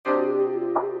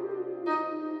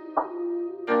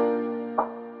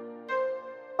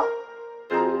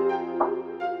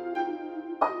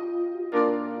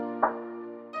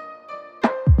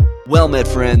Met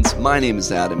friends, my name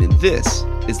is Adam, and this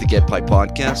is the Get Pipe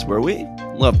Podcast, where we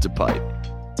love to pipe.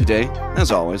 Today,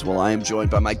 as always, I am joined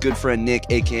by my good friend Nick,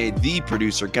 aka the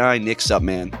producer guy. Nick, sup,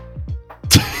 man?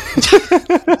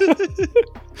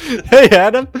 Hey,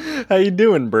 Adam, how you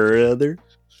doing, brother?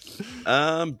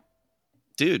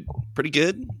 Dude, pretty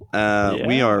good. Yeah.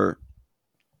 We are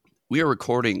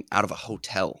recording out of a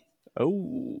hotel.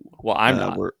 Oh, well, I'm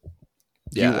not.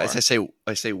 I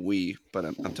say we, but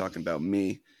I'm talking about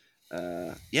me.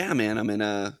 Yeah, man, I'm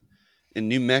in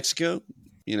New Mexico.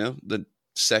 You know, the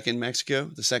second Mexico,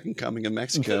 the second coming of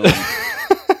Mexico.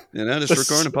 And, just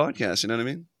recording a podcast. You know what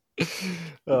I mean?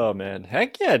 Oh man,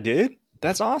 heck yeah, dude,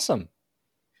 that's awesome.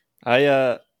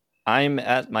 I'm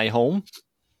at my home,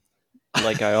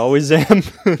 like I always am.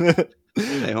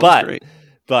 Hey,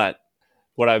 but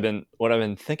what I've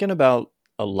been thinking about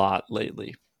a lot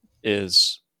lately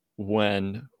is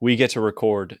when we get to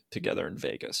record together in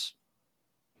Vegas.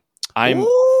 I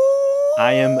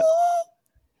am,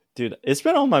 dude. It's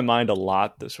been on my mind a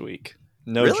lot this week.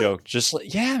 No Really? joke. Just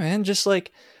like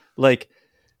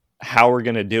how we're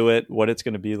gonna do it, what it's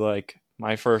gonna be like.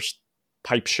 My first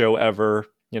pipe show ever.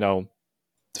 You know,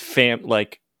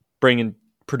 bringing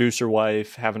producer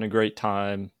wife, having a great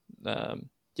time.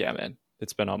 Yeah, man,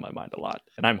 it's been on my mind a lot,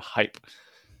 and I'm hype.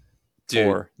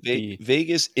 Dude,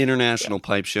 Vegas International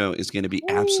Pipe Show is going to be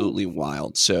absolutely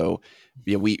wild. So,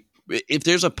 yeah, if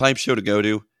there's a pipe show to go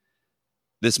to,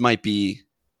 this might be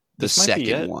the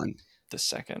second one. The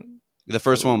second. The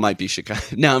first one might be Chicago.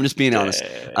 No, I'm just being honest.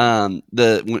 In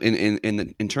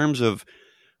terms of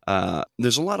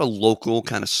there's a lot of local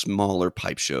kind of smaller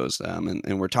pipe shows,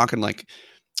 and we're talking like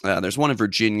there's one in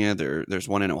Virginia, there's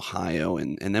one in Ohio,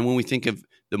 and then when we think of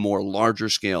the more larger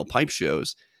scale pipe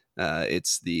shows,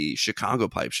 it's the Chicago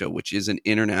Pipe Show, which is an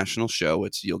international show.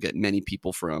 You'll get many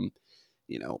people from,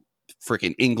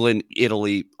 freaking England,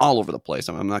 Italy, all over the place.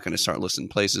 I'm not going to start listing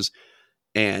places.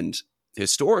 And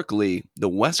historically, the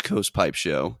West Coast Pipe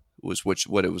Show was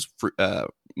what it was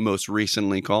most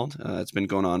recently called. It's been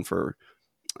going on for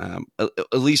at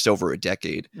least over a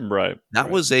decade. Right. That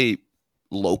was a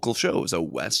local show. It was a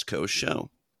West Coast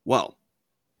show. Well,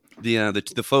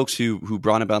 the folks who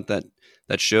brought about that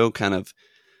show kind of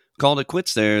called it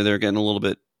quits there. They're getting a little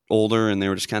bit older, and they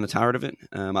were just kind of tired of it.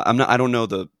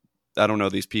 I don't know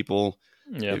these people.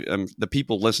 Yeah. The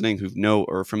people listening who know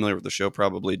or are familiar with the show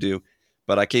probably do.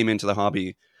 But I came into the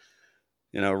hobby,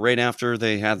 right after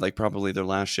they had like probably their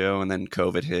last show, and then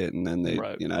COVID hit, and then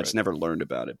I just never learned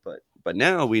about it. But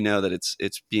now we know that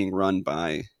it's being run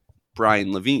by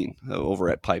Brian Levine over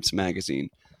at Pipes Magazine.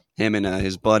 Him and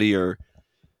his buddy are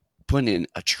putting in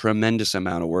a tremendous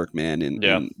amount of work, man.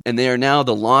 And they are now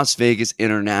the Las Vegas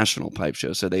International Pipe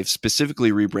Show. So they've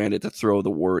specifically rebranded to throw the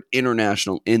word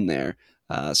international in there.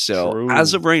 So True.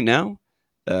 As of right now,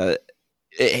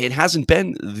 it hasn't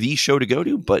been the show to go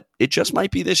to, but it just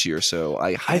might be this year. So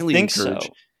I highly encourage.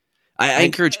 So. I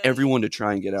encourage everyone to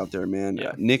try and get out there, man.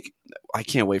 Yeah. Nick, I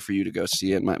can't wait for you to go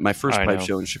see it. My first pipe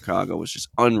show in Chicago was just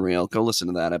unreal. Go listen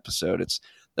to that episode. It's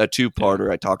a two-parter.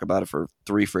 Yeah. I talk about it for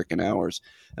 3 freaking hours.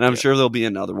 And I'm sure there'll be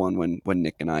another one when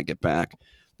Nick and I get back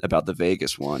about the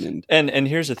Vegas one. And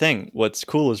here's the thing. What's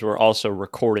cool is we're also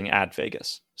recording at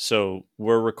Vegas. So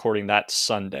we're recording that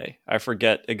Sunday. I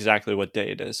forget exactly what day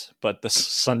it is, but the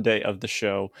Sunday of the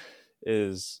show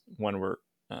is when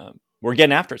we're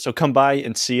getting after it. So come by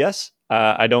and see us.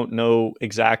 I don't know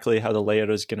exactly how the layout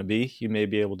is going to be. You may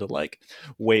be able to like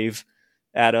wave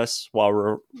at us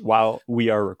while we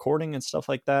are recording and stuff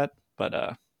like that.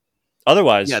 But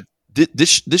otherwise, yeah,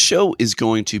 this show is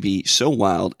going to be so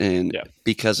wild, and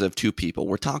because of two people.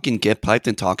 We're talking Get Piped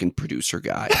and talking producer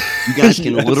guy. You guys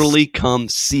can literally come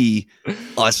see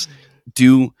us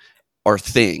do our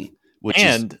thing,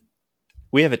 and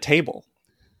we have a table.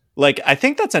 Like, I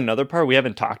think that's another part we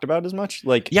haven't talked about as much.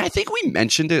 Like, yeah, I think we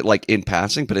mentioned it like in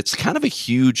passing, but it's kind of a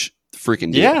huge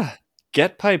freaking deal. Yeah,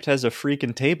 Get Piped has a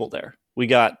freaking table there. We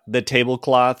got the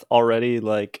tablecloth already.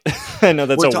 Like, I know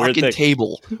that's a weird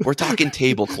thing. We're talking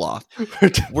tablecloth.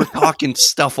 We're talking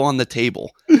stuff on the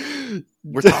table.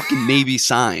 We're talking maybe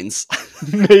signs.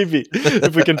 Maybe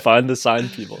if we can find the sign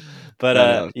people.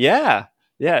 But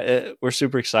we're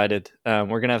super excited.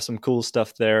 We're gonna have some cool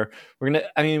stuff there.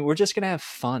 We're just gonna have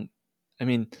fun. I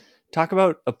mean, talk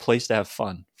about a place to have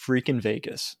fun. Freaking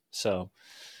Vegas. So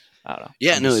I don't know.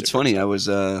 Yeah, no, it's funny.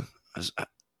 Excited.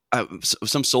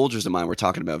 Some soldiers of mine were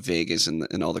talking about Vegas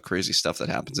and all the crazy stuff that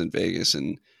happens in Vegas,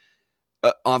 and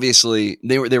obviously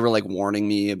they were like warning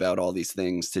me about all these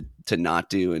things to not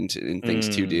do and things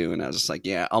to do, and I was just like,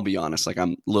 yeah, I'll be honest, like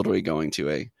I'm literally going to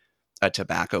a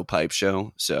tobacco pipe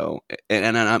show, so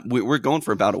and we're going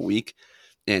for about a week,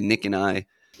 and Nick and I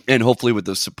And hopefully with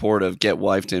the support of Get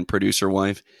Wifed and Producer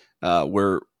Wife,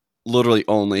 we're literally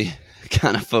only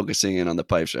kind of focusing in on the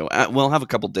pipe show. We'll have a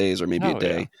couple days or maybe a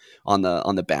day on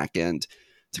the back end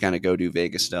to kind of go do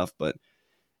Vegas stuff. But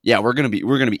yeah, we're gonna be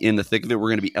in the thick of it. We're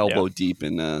gonna be elbow deep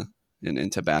in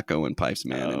tobacco and pipes,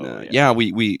 man. And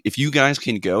we if you guys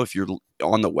can go, if you're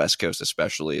on the West Coast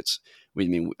especially,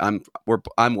 I'm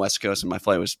West Coast and my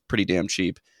flight was pretty damn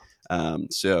cheap.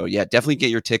 So yeah, definitely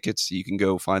get your tickets. You can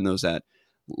go find those at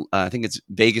I think it's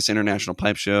Vegas International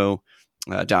Pipe Show.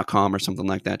 .com or something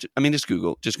like that. I mean, just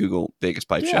Google Vegas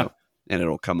Pipe Show and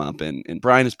it'll come up. And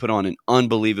Brian has put on an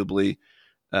unbelievably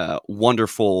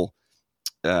wonderful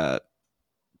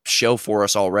show for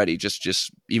us already.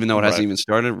 Just even though it hasn't even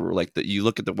started, we're like that. You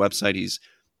look at the website, he's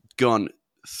gone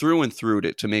through and through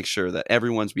it to make sure that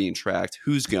everyone's being tracked,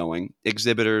 who's going,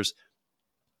 exhibitors,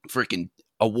 freaking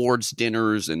awards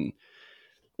dinners, and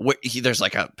there's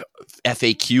like a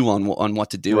FAQ on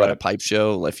what to do at a pipe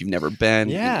show if you've never been.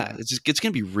 Yeah, it's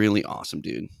gonna be really awesome,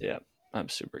 dude. Yeah, I'm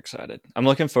super excited. I'm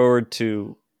looking forward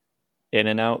to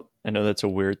In-N-Out. I know that's a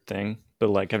weird thing,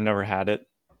 but like I've never had it.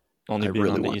 Only being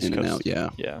on the East Coast.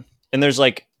 Yeah. And there's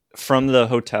like from the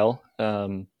hotel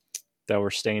that we're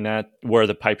staying at where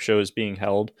the pipe show is being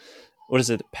held. What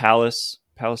is it? Palace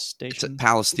Station? It's at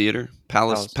Palace Theater.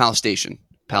 Palace Station.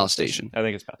 Palace Station. I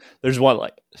think it's Palace. There's one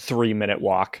like 3-minute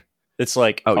walk. It's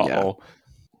like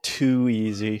too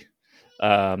easy.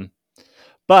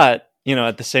 But you know,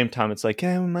 at the same time, it's like,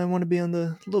 we might want to be on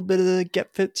the little bit of the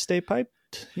get fit, stay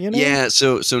piped. You know? Yeah.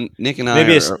 So Nick and I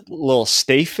maybe a little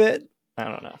stay fit. I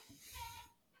don't know.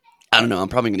 I'm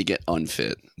probably going to get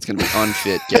unfit. It's going to be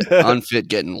unfit,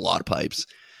 getting a lot of pipes.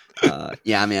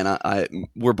 Yeah, man.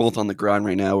 We're both on the grind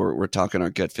right now. We're talking our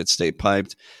get fit, stay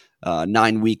piped.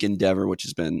 9-week endeavor, which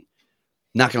has been,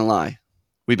 not gonna lie,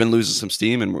 we've been losing some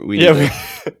steam, and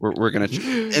we're gonna.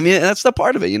 I mean, that's the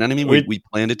part of it. You know what I mean? We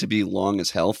planned it to be long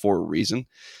as hell for a reason,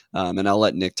 and I'll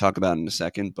let Nick talk about it in a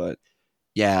second. But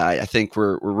yeah, I think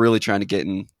we're really trying to get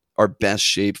in our best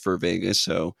shape for Vegas.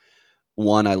 So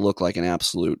one, I look like an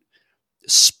absolute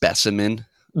specimen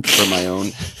for my own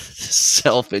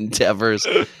self endeavors,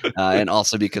 and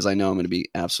also because I know I'm going to be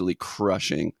absolutely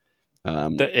crushing.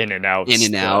 The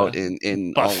In-N-Out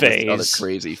and all buffets, this other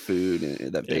crazy food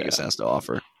that Vegas has to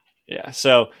offer. Yeah.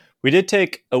 So we did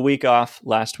take a week off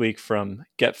last week from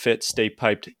Get Fit, Stay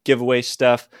Piped giveaway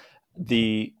stuff.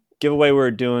 The giveaway we were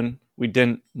doing, we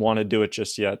didn't want to do it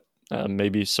just yet.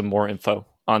 Maybe some more info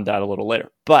on that a little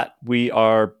later. But we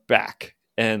are back.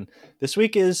 And this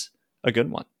week is a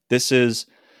good one. The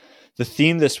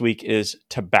theme this week is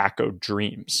tobacco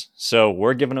dreams. So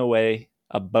we're giving away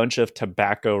a bunch of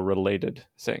tobacco related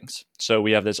things. So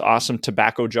we have this awesome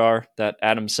tobacco jar that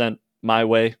Adam sent my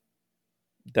way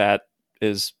that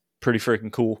is pretty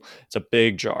freaking cool. It's a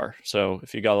big jar. So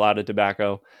if you got a lot of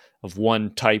tobacco of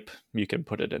one type, you can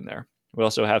put it in there. We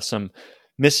also have some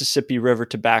Mississippi River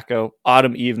tobacco,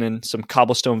 Autumn Evening, some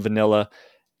Cobblestone Vanilla,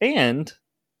 and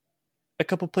a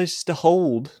couple places to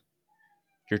hold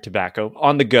your tobacco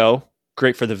on the go.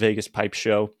 Great for the Vegas Pipe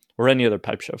Show or any other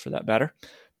pipe show for that matter.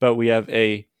 But we have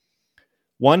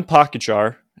one pocket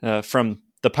jar from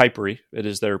the Pipery. It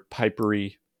is their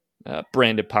Pipery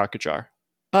branded pocket jar.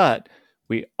 But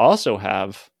we also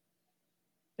have,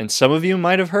 and some of you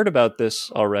might have heard about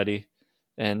this already,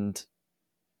 and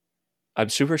I'm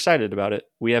super excited about it.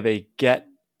 We have a Get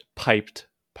Piped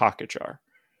pocket jar.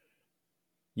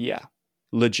 Yeah,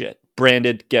 legit.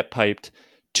 Branded, Get Piped,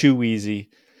 too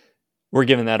easy. We're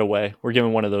giving that away. We're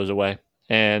giving one of those away.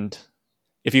 And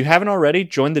if you haven't already,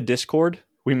 join the Discord.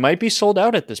 We might be sold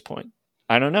out at this point.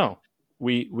 I don't know.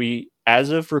 We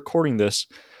as of recording this,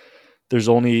 there's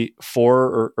only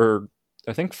 4 or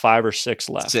I think 5 or 6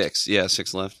 left. 6, yeah,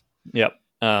 6 left. Yep.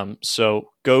 So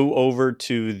go over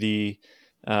to the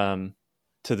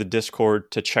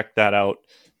Discord to check that out.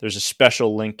 There's a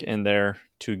special link in there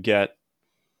to get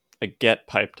a Get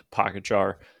Piped pocket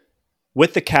jar,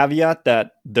 with the caveat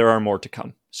that there are more to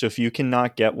come. So if you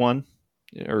cannot get one,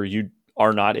 or you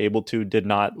are not able to, did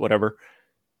not, whatever,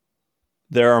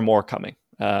 there are more coming.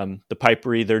 The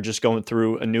Pipery, they're just going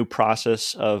through a new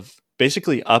process of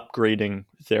basically upgrading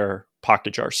their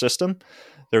pocket jar system.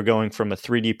 They're going from a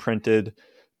 3D printed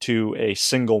to a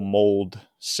single mold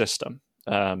system.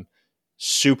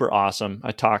 Super awesome.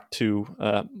 I talked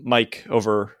to Mike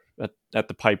over at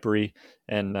the Pipery,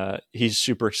 and he's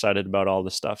super excited about all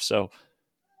this stuff. So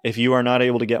if you are not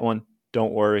able to get one,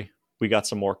 don't worry. We got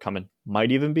some more coming.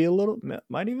 Might even be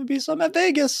some at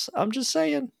Vegas. I'm just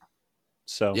saying.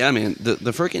 So yeah, man, the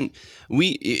freaking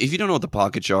if you don't know what the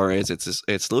pocket jar is,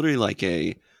 it's literally like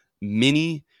a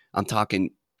mini. I'm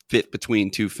talking fit between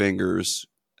 2 fingers,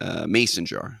 mason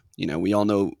jar. We all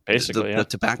know Basically, the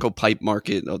tobacco pipe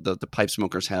market. The pipe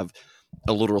smokers have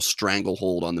a literal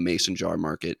stranglehold on the mason jar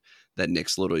market that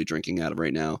Nick's literally drinking out of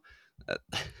right now.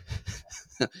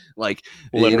 Like,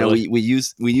 literally. we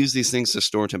use these things to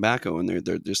store tobacco, and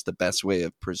they're just the best way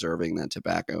of preserving that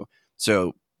tobacco.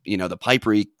 So, the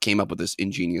pipery came up with this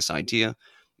ingenious idea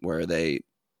where they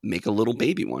make a little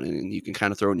baby one, and you can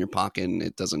kind of throw it in your pocket, and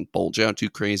it doesn't bulge out too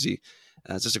crazy.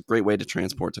 It's just a great way to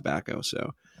transport tobacco.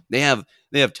 So they have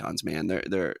tons, man.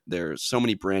 There's so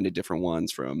many branded different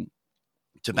ones, from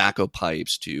tobacco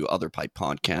pipes to other pipe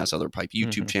podcasts, other pipe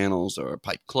YouTube channels, or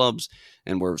pipe clubs.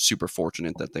 And we're super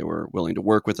fortunate that they were willing to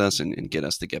work with us and get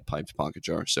us to Get Piped Pocket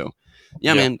Jar. So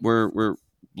yeah, man, we're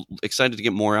excited to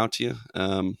get more out to you.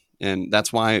 And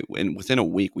that's why within a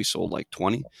week we sold like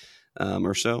 20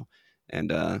 or so.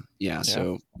 And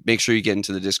so make sure you get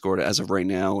into the Discord as of right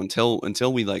now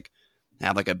until we like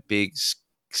have like a big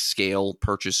scale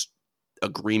purchase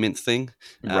agreement thing.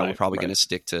 We're probably going to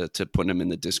stick to putting them in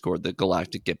the Discord, the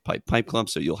Galactic Get Pipe Club,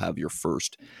 so you'll have your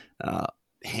first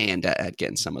hand at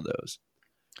getting some of those.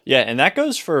 Yeah, and that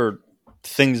goes for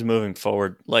things moving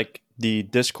forward. Like, the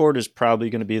Discord is probably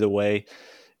going to be the way.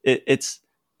 It's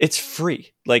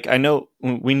free. Like, I know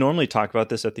we normally talk about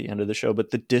this at the end of the show, but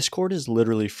the Discord is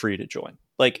literally free to join.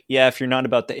 Like, yeah, if you're not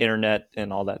about the internet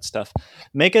and all that stuff,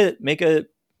 make a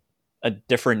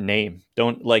different name.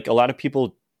 Don't, like, a lot of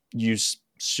people use,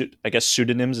 I guess,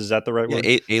 pseudonyms. Is that the right word?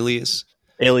 Alias.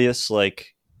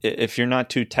 Like, if you're not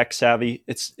too tech savvy,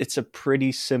 it's a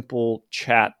pretty simple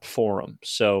chat forum.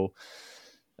 So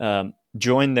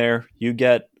join there. You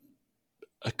get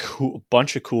a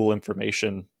bunch of cool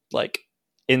information, like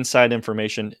inside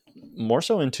information, more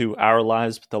so into our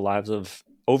lives, but the lives of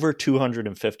over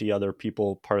 250 other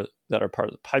people that are part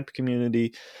of the pipe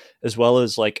community, as well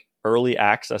as like early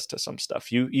access to some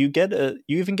stuff. You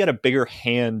even get a bigger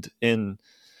hand in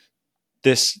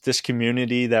this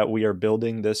community that we are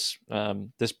building, this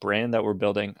brand that we're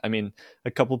building. I mean,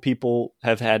 a couple people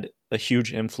have had a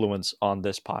huge influence on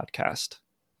this podcast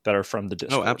that are from the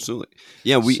Discord. Oh, absolutely.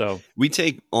 Yeah, we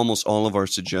take almost all of our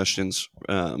suggestions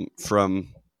from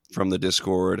the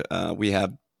Discord. We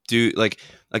have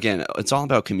again, it's all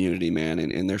about community, man.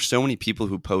 And there's so many people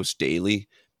who post daily,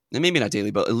 and maybe not daily,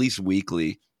 but at least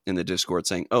weekly in the Discord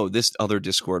saying, oh, this other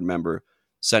Discord member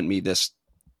sent me this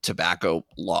tobacco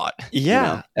lot.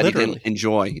 Yeah, that literally. He didn't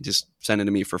enjoy. He just sent it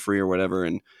to me for free or whatever.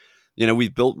 And,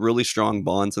 we've built really strong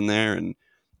bonds in there. And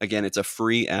again, it's a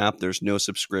free app. There's no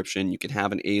subscription. You can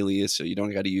have an alias, so you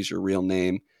don't got to use your real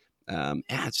name.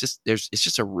 It's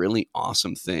just a really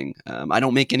awesome thing. I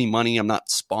don't make any money. I'm not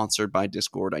sponsored by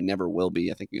Discord. I never will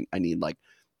be. I think I need like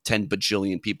 10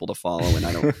 bajillion people to follow, and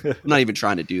I'm not even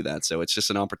trying to do that. So it's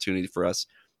just an opportunity for us,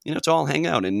 to all hang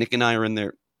out. And Nick and I are in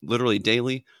there literally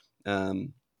daily. A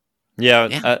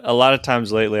lot of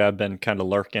times lately I've been kind of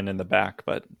lurking in the back,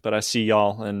 but I see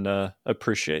y'all and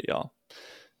appreciate y'all.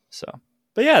 So,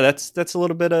 but yeah, that's a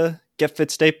little bit of Get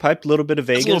Fit Stay Pipe, a little bit of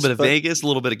Vegas, a little bit of Vegas, a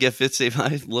little bit of Get Fit Stay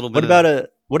Pipe, a little bit.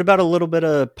 What about a little bit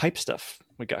of pipe stuff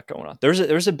we got going on?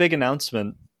 There's a big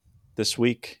announcement this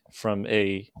week from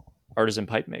a artisan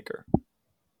pipe maker.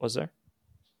 Was there?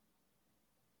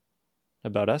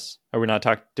 About us? Are we not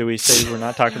talking? Do we say we're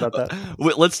not talking about that?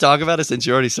 Let's talk about it, since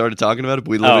you already started talking about it.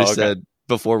 We literally said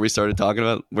before we started talking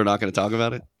about it, we're not going to talk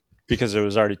about it. Because it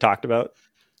was already talked about?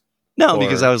 No,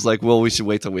 because I was like, well, we should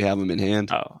wait till we have them in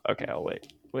hand. Oh, okay. I'll wait.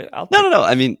 No.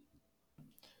 I mean,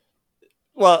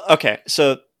 well, okay.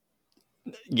 So,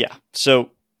 yeah. So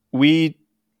we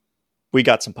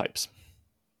got some pipes.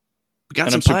 We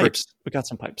got some pipes.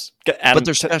 Adam, but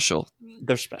they're special.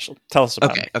 They're special. Tell us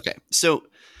about them. Okay. So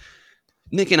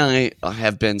Nick and I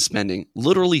have been spending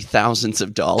literally thousands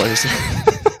of dollars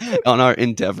on our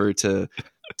endeavor to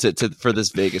for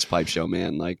this Vegas pipe show,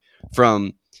 man. Like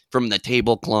from the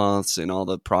tablecloths and all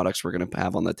the products we're going to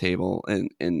have on the table,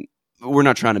 and we're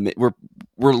not trying to make,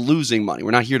 we're losing money.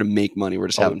 We're not here to make money. We're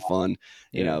just having fun,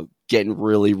 getting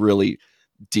really, really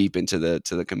deep into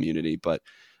the community. But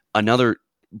another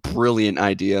brilliant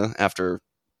idea after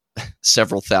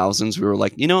several thousands, we were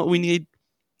like, you know what we need?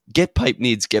 Get Pipe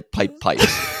needs Get Pipe pipes.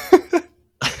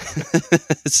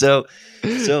 so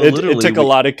it took a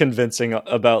lot of convincing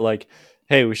about like,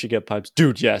 hey, we should get pipes.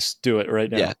 Dude, yes, do it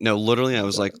right now. Yeah, no, literally I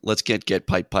was like, let's get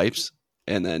Pipe pipes.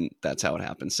 And then that's how it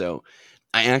happened. So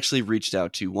I actually reached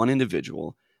out to one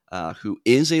individual who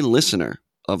is a listener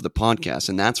of the podcast.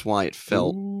 And that's why it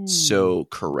felt so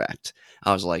correct.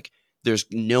 I was like, there's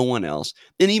no one else.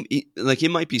 And he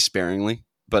might be sparingly,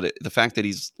 but the fact that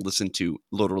he's listened to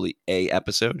literally a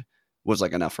episode was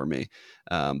like enough for me.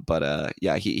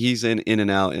 He's in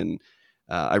and out, and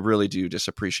I really do just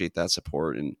appreciate that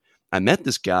support. And I met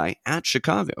this guy at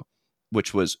Chicago,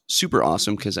 which was super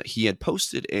awesome because he had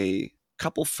posted a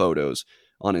couple photos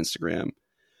on Instagram,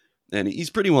 and he's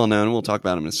pretty well known. We'll talk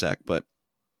about him in a sec, but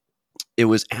it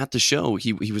was at the show.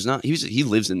 He was not. He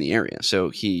lives in the area, so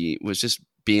he was just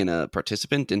being a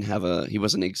participant. He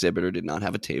wasn't an exhibitor. Did not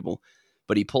have a table,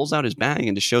 but he pulls out his bag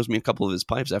and just shows me a couple of his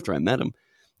pipes after I met him.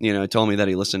 He told me that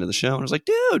he listened to the show, and I was like,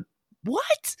 dude,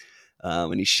 what?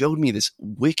 And he showed me this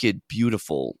wicked,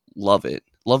 beautiful, love it,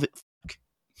 Lovat.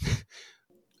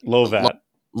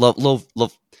 love,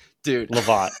 dude,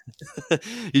 Lovat.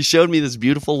 He showed me this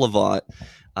beautiful Lovat,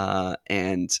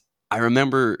 and I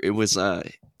remember it was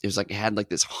like it had like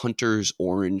this hunter's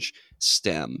orange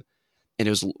stem, and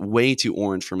it was way too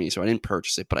orange for me, so I didn't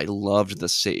purchase it. But I loved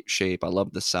the shape, I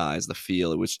loved the size, the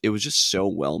feel. It was just so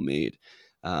well made,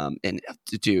 and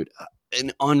dude,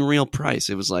 an unreal price.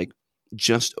 It was like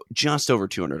just over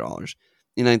 $200.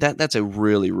 That's a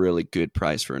really, really good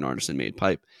price for an artisan made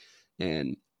pipe.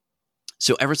 And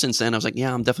so ever since then, I was like,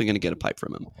 yeah, I'm definitely going to get a pipe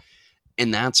from him.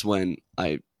 And that's when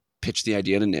I pitched the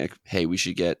idea to Nick. Hey, we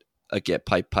should get a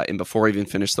pipe. And before I even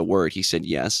finished the word, he said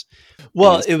yes.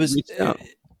 Well, it was.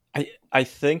 I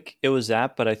think it was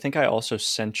that, but I think I also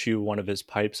sent you one of his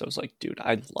pipes. I was like, dude,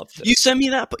 I love this. You sent me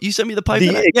that. You sent me the pipe.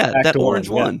 That orange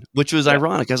one, which was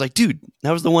ironic. I was like, dude,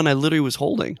 that was the one I literally was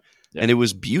holding, and it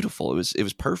was beautiful. It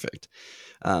was perfect.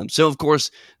 So of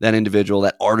course, that individual,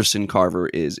 that artisan carver,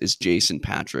 is Jason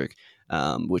Patrick,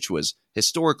 which was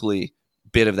historically a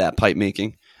bit of that pipe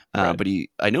making. Right. But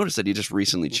I noticed that he just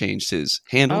recently changed his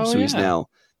handle, so he's now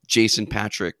Jason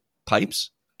Patrick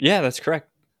Pipes. Yeah, that's correct.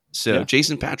 So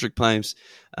Jason Patrick Pipes.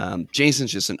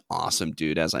 Jason's just an awesome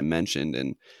dude, as I mentioned,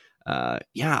 and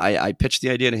I pitched the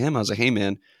idea to him. I was like, hey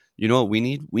man, you know what we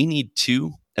need? We need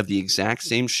two of the exact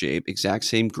same shape, exact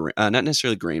same grain, not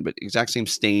necessarily grain, but exact same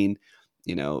stain.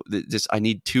 I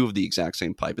need two of the exact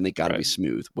same pipe, and they got to be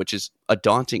smooth, which is a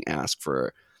daunting ask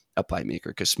for a pipe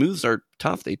maker because smooths are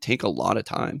tough. They take a lot of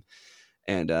time.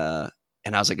 And I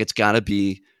was like, it's got to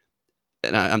be,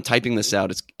 and I'm typing this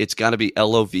out. It's got to be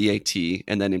Lovat,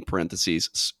 and then in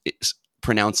parentheses, it's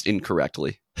pronounced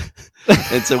incorrectly.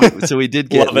 And so we did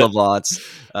get Lavats,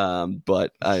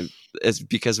 but it's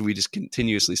because we just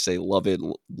continuously say love it,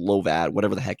 Lovat,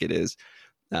 whatever the heck it is.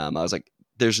 I was like,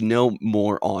 there's no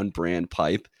more on brand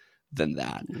pipe than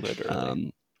that.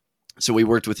 Literally. So we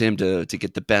worked with him to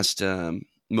get the best,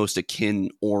 most akin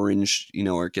orange,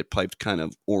 or get piped kind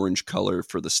of orange color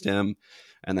for the stem.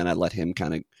 And then I let him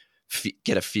kind of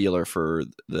get a feeler for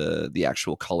the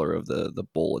actual color of the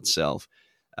bowl itself.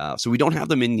 So we don't have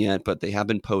them in yet, but they have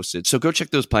been posted. So go check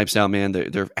those pipes out, man.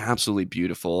 They're absolutely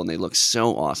beautiful, and they look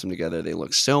so awesome together. They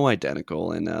look so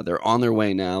identical, and they're on their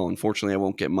way now. Unfortunately, I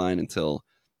won't get mine until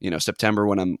September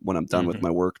when I'm done with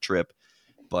my work trip.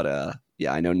 But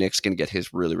I know Nick's gonna get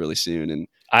his really, really soon. And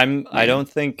I'm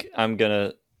definitely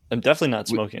not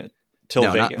smoking it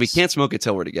till Vegas. We can't smoke it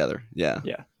till we're together. Yeah,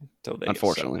 till Vegas.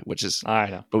 Unfortunately, which is I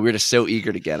know, but we're just so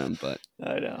eager to get them. But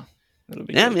I know it'll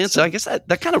be man. So I guess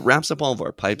that kind of wraps up all of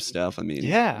our pipe stuff. I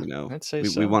mean, I'd say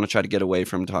we want to try to get away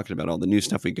from talking about all the new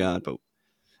stuff we got, but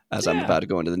as I'm about to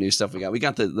go into the new stuff we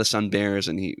got the Sun Bears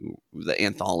and the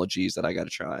anthologies that I got to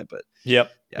try. But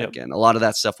again, a lot of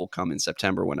that stuff will come in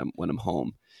September when I'm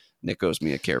home. Nick owes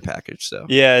me a care package, so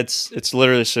it's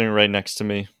literally sitting right next to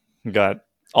me. Got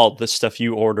all the stuff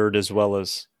you ordered as well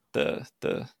as the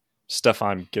stuff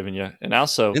I'm giving you, and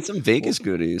also and some Vegas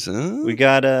goodies. Huh? We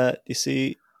got you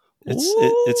see,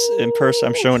 it's in person.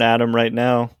 I'm showing Adam right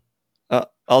now.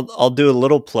 I'll do a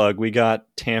little plug. We got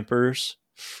tampers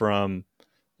from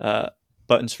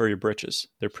Buttons for Your Britches.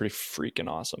 They're pretty freaking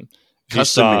awesome.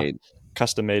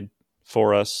 Custom made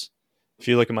for us. If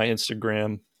you look at my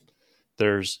Instagram,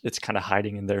 it's kind of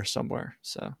hiding in there somewhere.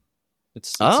 So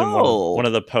it's in one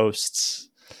of the posts.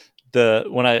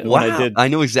 When I did, I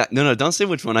know exactly. No, don't say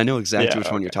which one. I know exactly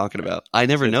which one you're talking about. I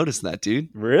never noticed that, dude.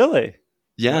 Really?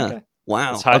 Yeah. Okay.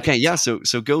 Wow. Okay. Yeah. So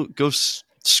go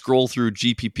scroll through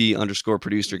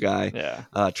GPP_producer guy.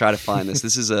 Yeah. Try to find this.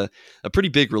 This is a pretty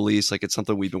big release. Like it's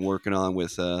something we've been working on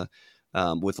with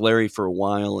Larry for a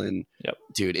while, and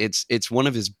dude, it's one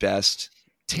of his best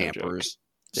tampers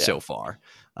so far.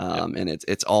 And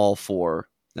it's all for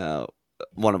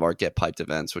one of our Get Piped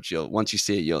events, which once you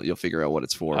see it, you'll figure out what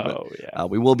it's for. But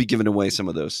we will be giving away some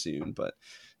of those soon. But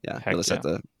let's have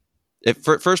to. If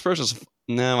first person's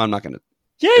no, I'm not gonna.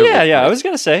 I was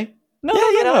gonna say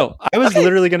no. I was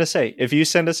literally gonna say if you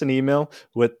send us an email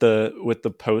with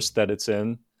the post that it's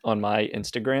in on my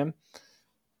Instagram,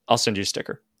 I'll send you a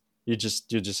sticker. You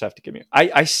just have to give me.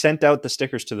 I sent out the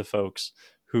stickers to the folks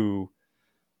who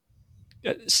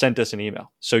sent us an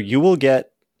email. So you will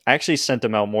get. I actually sent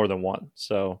them out more than one.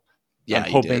 So I'm Yeah,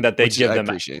 you hoping did, that they which give I them.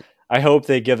 appreciate. I hope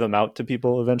they give them out to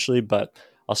people eventually. But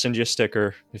I'll send you a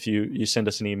sticker if you send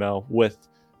us an email with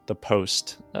the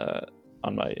post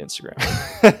on my Instagram.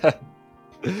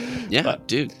 Yeah, But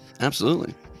dude,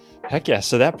 absolutely. heck yeah!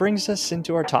 So that brings us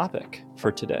into our topic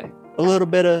for today. A little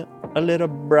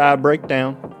Briar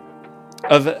breakdown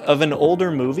of an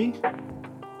older movie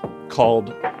called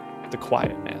The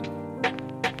Quiet Man.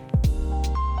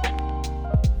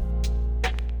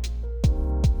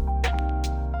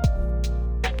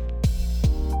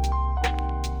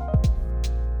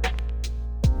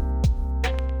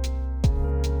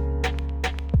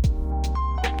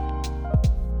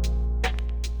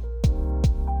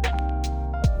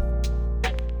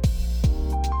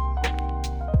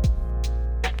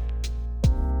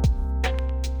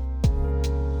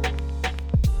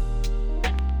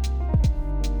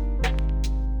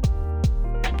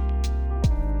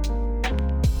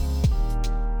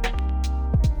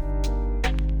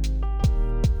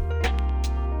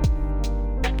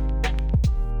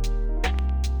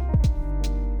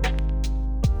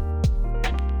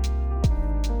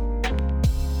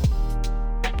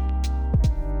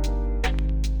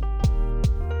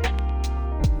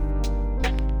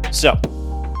 So,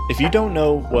 if you don't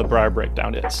know what Briar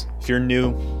Breakdown is, if you're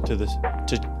new to this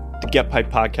to the Get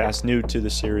Pipe podcast, new to the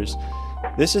series,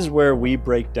 this is where we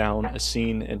break down a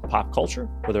scene in pop culture,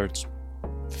 whether it's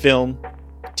film,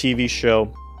 TV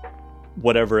show,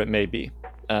 whatever it may be.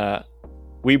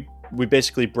 We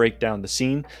basically break down the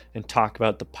scene and talk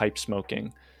about the pipe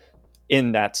smoking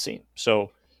in that scene.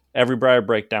 So every Briar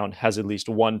Breakdown has at least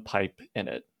one pipe in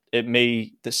it.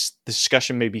 This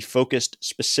discussion may be focused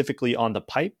specifically on the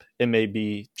pipe. It may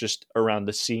be just around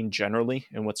the scene generally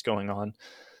and what's going on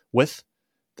with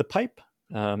the pipe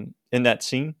in that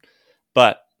scene.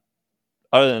 But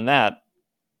other than that,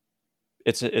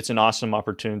 it's an awesome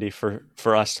opportunity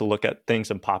for us to look at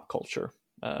things in pop culture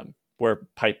where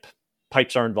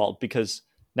pipes are involved, because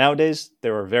nowadays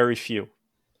there are very few.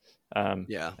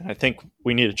 Yeah. And I think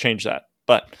we need to change that.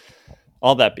 But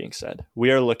all that being said,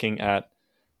 we are looking at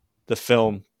the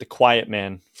film The Quiet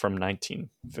Man from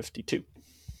 1952.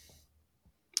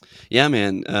 Yeah,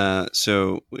 man.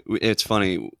 So it's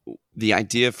funny. The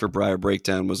idea for Briar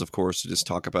Breakdown was, of course, to just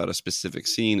talk about a specific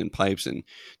scene in pipes and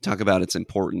talk about its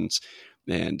importance.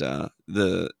 And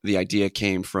the idea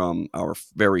came from our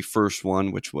very first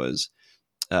one, which was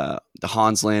the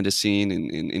Hans Landa scene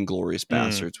in Inglourious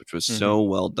Bastards, which was so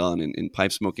well done. And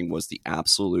pipe smoking was the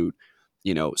absolute,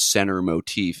 center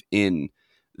motif in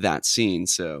that scene.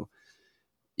 So,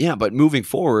 yeah, but moving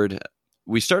forward,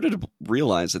 we started to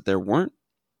realize that there weren't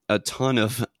a ton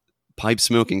of pipe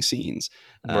smoking scenes.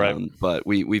 Right. But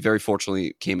we very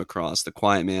fortunately came across The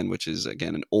Quiet Man, which is,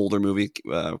 again, an older movie,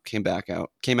 came out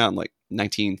in like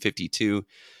 1952,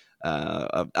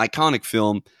 an iconic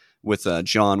film with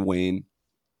John Wayne.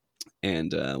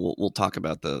 And we'll talk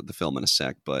about the film in a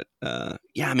sec. But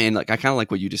yeah, man, like I kind of like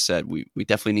what you just said. We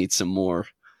definitely need some more,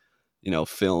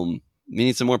 film. We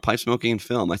need some more pipe smoking in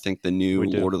film. I think the new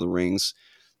Lord of the Rings,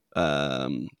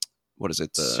 what is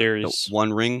it? The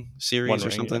One Ring series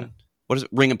or something? Yeah. What is it?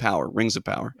 Rings of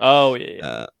Power. Oh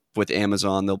yeah. With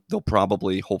Amazon, they'll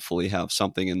probably, hopefully, have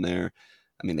something in there.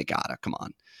 I mean, they gotta come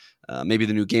on. Maybe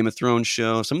the new Game of Thrones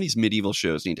show. Some of these medieval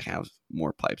shows need to have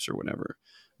more pipes or whatever.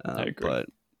 I agree. But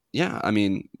yeah, I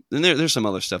mean, and there's some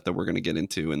other stuff that we're going to get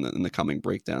into in the coming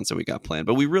breakdowns that we got planned.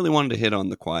 But we really wanted to hit on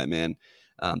The Quiet Man,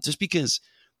 just because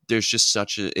there's just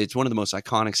it's one of the most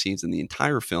iconic scenes in the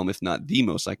entire film, if not the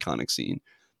most iconic scene.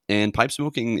 And pipe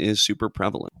smoking is super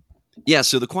prevalent. Yeah,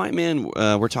 so The Quiet Man,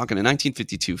 we're talking a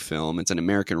 1952 film. It's an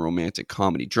American romantic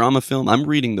comedy drama film. I'm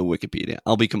reading the Wikipedia.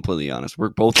 I'll be completely honest. We're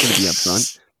both going to be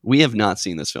upfront. We have not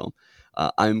seen this film.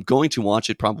 I'm going to watch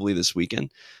it probably this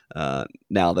weekend,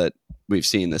 now that we've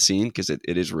seen the scene, because it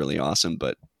is really awesome.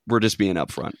 But we're just being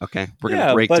upfront, okay? We're going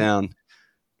to break down.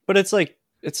 But it's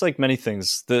like many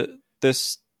things.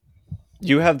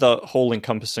 You have the whole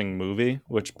encompassing movie,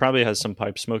 which probably has some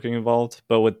pipe smoking involved.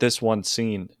 But with this one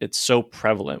scene, it's so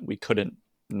prevalent, we couldn't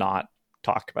not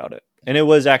talk about it. And it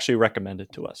was actually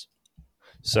recommended to us.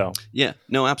 So yeah,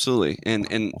 no, absolutely.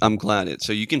 And I'm glad it.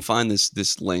 So you can find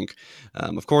this link.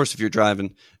 Of course, if you're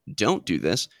driving, don't do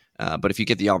this. But if you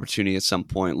get the opportunity at some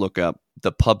point, look up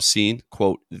the pub scene,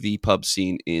 quote, the pub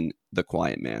scene in The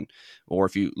Quiet Man. Or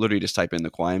if you literally just type in The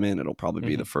Quiet Man, it'll probably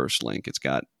be the first link. It's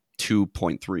got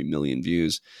 2.3 million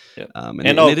views. Yeah.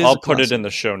 And I'll put it in the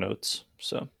show notes.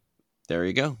 So there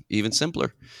you go. Even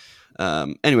simpler.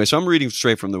 Anyway, so I'm reading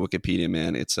straight from the Wikipedia,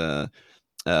 man. It's a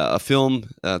film.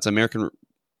 It's American.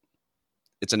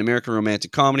 it's an American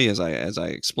romantic comedy, as I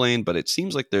explained, but it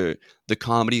seems like the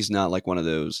comedy's not like one of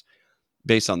those.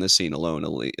 Based on this scene alone,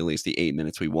 at least the 8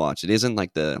 minutes we watched, it isn't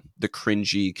like the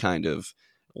cringy kind of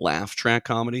laugh track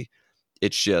comedy.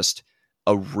 It's just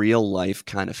a real life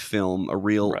kind of film, a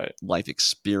real life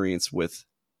experience with.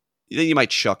 You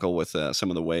might chuckle with some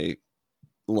of the way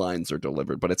lines are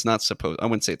delivered, but it's not supposed. I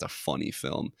wouldn't say it's a funny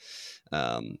film.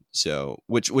 So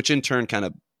which in turn kind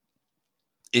of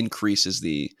increases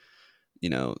the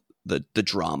the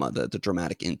drama, the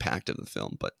dramatic impact of the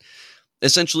film. But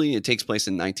essentially, it takes place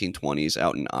in 1920s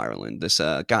out in Ireland. This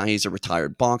guy, he's a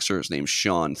retired boxer. His name's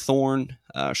Sean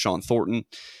Thornton,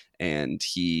 and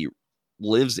he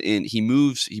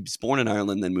he's born in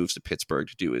Ireland, then moves to Pittsburgh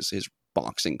to do his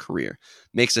boxing career.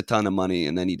 Makes a ton of money,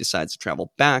 and then he decides to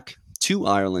travel back to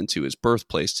Ireland, to his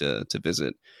birthplace, to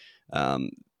visit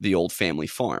the old family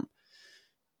farm.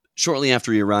 Shortly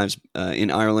after he arrives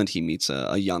in Ireland, he meets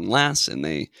a young lass, and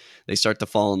they start to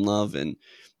fall in love. And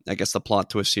I guess the plot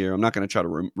twist here, I'm not going to try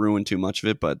to ruin too much of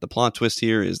it, but the plot twist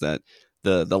here is that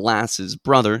the lass's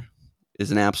brother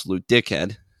is an absolute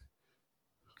dickhead.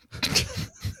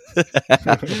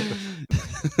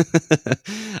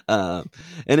 And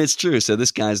it's true. So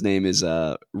this guy's name is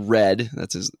Red.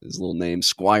 That's his little name,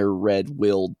 Squire Red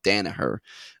Will Danaher.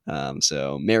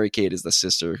 So Mary Kate is the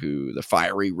sister, who the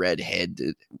fiery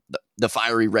redheaded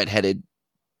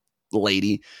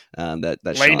lady that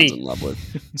Sean's in love with.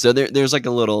 So there's like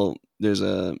some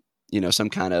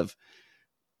kind of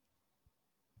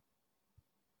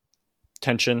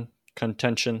tension,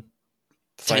 contention,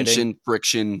 fighting. Tension,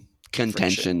 friction,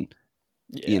 contention.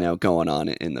 Yeah. Going on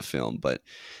in the film. But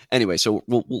anyway, so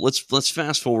let's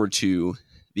fast forward to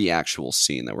the actual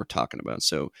scene that we're talking about.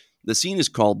 So the scene is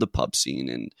called the pub scene,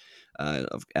 and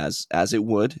as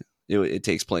it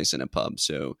takes place in a pub.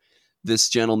 So this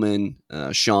gentleman,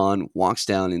 Sean, walks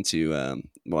down into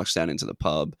the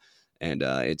pub, and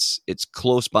it's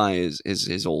close by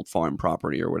his old farm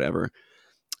property or whatever.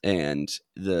 And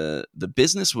the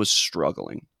business was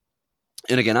struggling.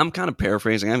 And again, I'm kind of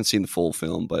paraphrasing. I haven't seen the full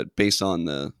film, but based on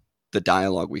the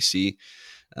dialogue we see,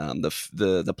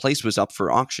 the place was up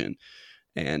for auction,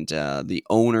 and the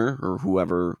owner or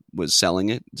whoever was selling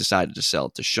it decided to sell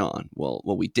it to Sean. Well,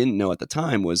 what we didn't know at the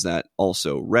time was that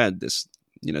also Red, this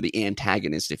the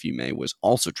antagonist, if you may, was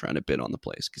also trying to bid on the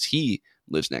place because he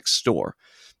lives next door.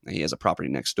 And he has a property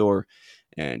next door.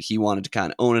 And he wanted to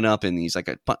kind of own it up, and he's like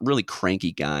a really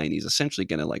cranky guy, and he's essentially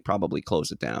going to like probably close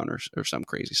it down or some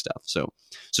crazy stuff. So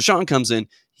Sean comes in,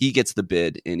 he gets the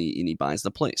bid, and he buys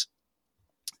the place.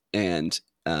 And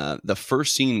the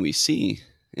first scene we see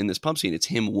in this pub scene, it's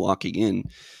him walking in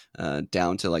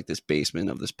down to like this basement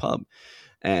of this pub,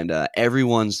 and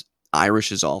everyone's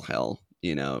Irish as all hell,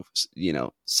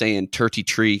 saying "turty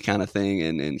tree" kind of thing,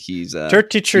 and he's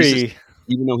 "turty tree,"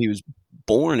 even though he was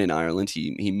born in Ireland,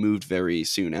 he moved very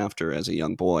soon after as a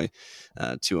young boy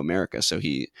to America. So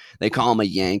they call him a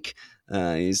Yank.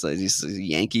 He's a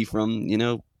Yankee from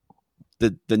the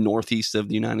northeast of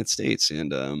the United States.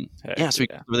 And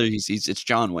it's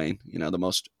John Wayne, the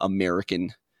most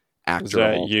American actor. Is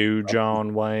that you,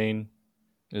 John Wayne?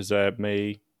 Is that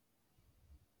me?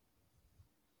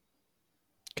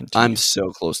 Continue. I'm so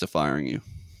close to firing you.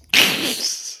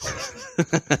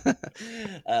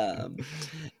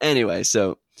 Anyway,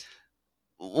 so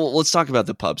let's talk about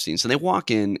the pub scene. So they walk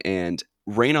in, and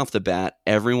right off the bat,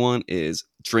 everyone is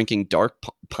drinking dark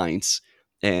pints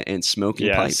and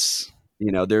smoking pipes.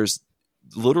 There's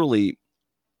literally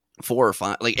 4 or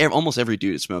 5, like almost every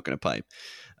dude is smoking a pipe.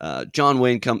 John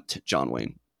Wayne,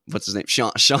 what's his name?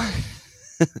 Sean.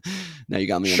 Now you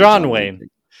got me. Sean Wayne.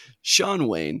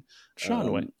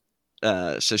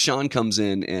 So Sean comes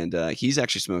in, and he's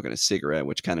actually smoking a cigarette,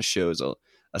 which kind of shows a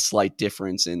slight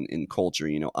difference in culture.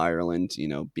 Ireland,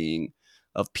 being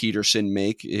of Peterson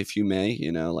make, if you may,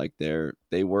 like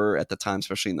they were at the time,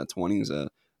 especially in the 1920s,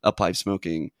 a pipe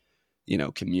smoking,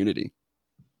 community.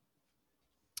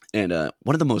 And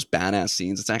one of the most badass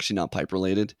scenes, it's actually not pipe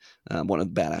related. One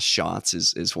of the badass shots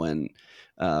is when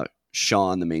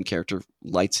Sean, the main character,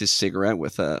 lights his cigarette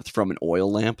from an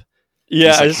oil lamp.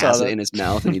 Yeah, I saw that in his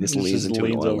mouth, and he just leans into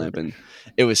an oil lamp, and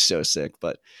it was so sick.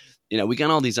 But we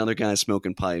got all these other guys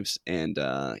smoking pipes, and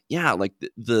like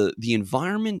the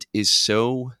environment is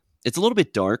so, it's a little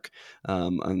bit dark.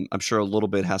 I'm sure a little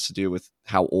bit has to do with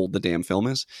how old the damn film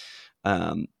is.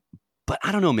 But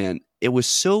I don't know, man. It was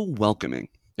so welcoming.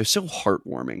 It was so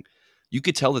heartwarming. You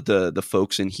could tell that the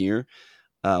folks in here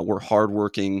were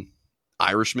hardworking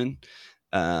Irishmen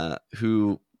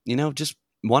who just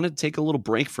wanted to take a little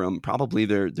break from probably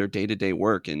their day-to-day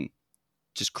work and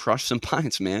just crush some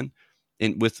pints, man.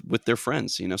 with their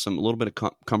friends. Some a little bit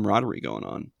of camaraderie going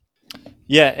on.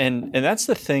 Yeah, and that's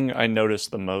the thing I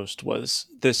noticed the most was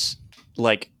this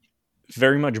like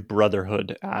very much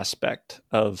brotherhood aspect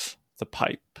of the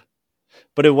pipe.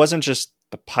 But it wasn't just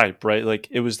the pipe, right? Like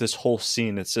it was this whole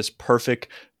scene. It's this perfect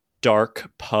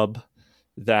dark pub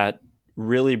that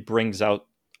really brings out,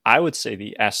 I would say,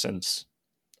 the essence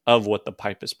of what the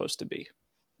pipe is supposed to be.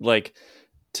 Like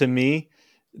to me,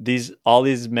 all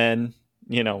these men,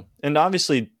 and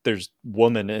obviously there's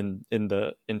women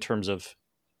in terms of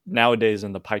nowadays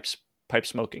in the pipe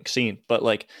smoking scene, but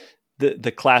like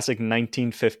the classic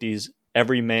 1950s,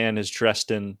 every man is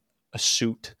dressed in a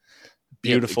suit,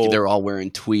 beautiful. They're all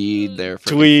wearing tweed. They're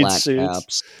freaking tweed flat suits.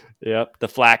 caps. Yep, the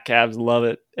flat caps, love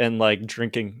it, and like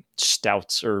drinking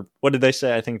stouts, or what did they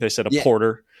say? I think they said a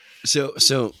porter. So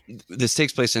this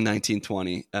takes place in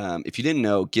 1920. If you didn't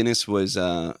know, Guinness was,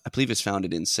 I believe, it's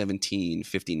founded in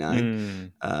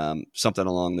 1759, something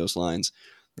along those lines.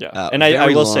 Yeah, and I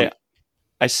will say,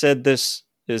 I said this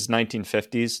is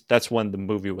 1950s. That's when the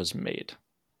movie was made.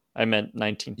 I meant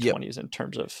 1920s in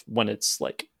terms of when it's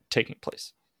like taking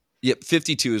place. Yep,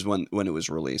 52 is when it was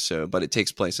released. So, but it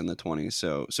takes place in the 20s.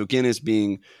 So Guinness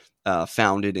being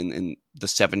founded in the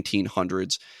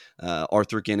 1700s.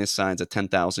 Arthur Guinness signs a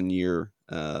 10,000-year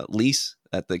lease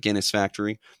at the Guinness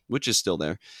factory, which is still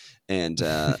there. And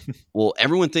well,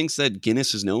 everyone thinks that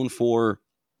Guinness is known for,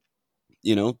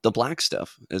 the black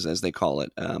stuff, as they call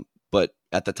it. But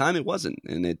at the time, it wasn't,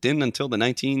 and it didn't until the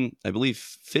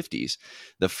 50s.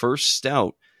 The first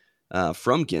stout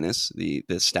from Guinness, the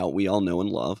stout we all know and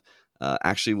love,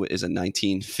 actually is a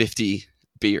 1950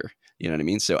 beer. You know what I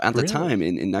mean? So at the time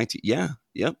in 19, yep.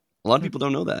 A lot of people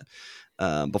don't know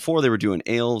that. Before they were doing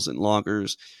ales and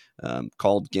lagers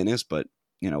called Guinness, but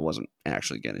it wasn't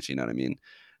actually Guinness. You know what I mean?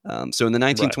 So in the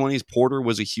 1920s, porter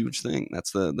was a huge thing.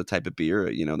 That's the type of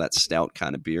beer, that stout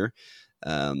kind of beer.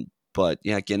 But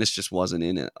yeah, Guinness just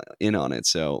wasn't in on it.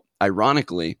 So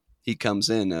ironically, he comes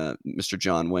in, Mr.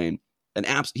 John Wayne,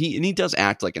 he does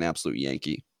act like an absolute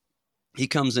Yankee. He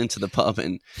comes into the pub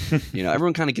and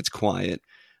everyone kind of gets quiet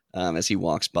as he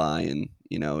walks by and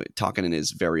talking in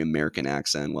his very American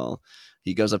accent. Well,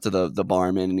 he goes up to the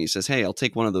barman and he says, "Hey, I'll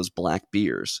take one of those black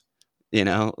beers."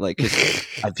 Like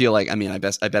I feel like I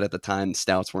bet at the time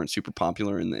stouts weren't super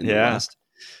popular in the West.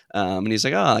 And he's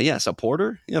like, "Oh yes, a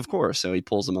porter? Yeah, of course." So he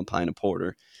pulls him a pint of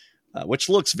porter. Which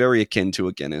looks very akin to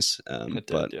a Guinness,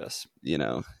 but yes,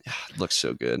 it looks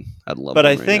so good. I'd love. But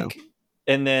one I right think, now.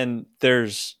 And then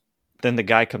the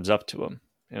guy comes up to him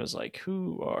and it was like,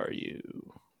 "Who are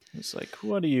you?" It's like,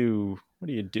 "What are you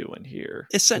doing here?"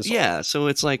 So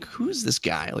it's like, who's this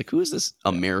guy? Like, who is this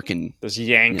American? This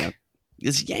Yank,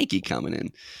 this Yankee coming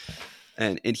in,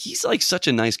 and he's like such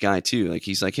a nice guy too. Like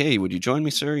he's like, "Hey, would you join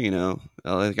me, sir?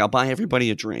 I'll buy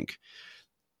everybody a drink."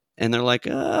 And they're like,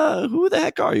 "Who the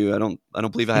heck are you? I don't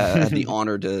believe I had the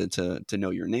honor to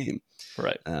know your name."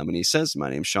 Right. And he says, "My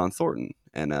name's Sean Thornton."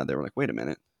 And they were like, "Wait a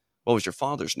minute, what was your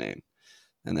father's name?"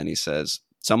 And then he says,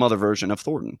 "Some other version of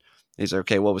Thornton." He's like,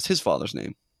 "Okay, what was his father's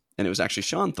name?" And it was actually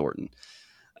Sean Thornton.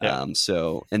 Yeah.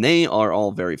 And they are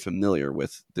all very familiar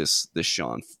with this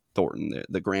Sean Thornton,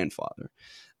 the grandfather.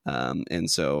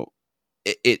 And so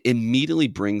it immediately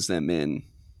brings them in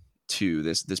to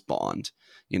this bond.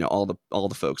 All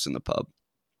the folks in the pub,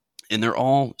 and they're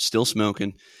all still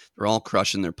smoking. They're all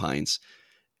crushing their pints,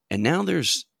 and now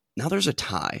there's a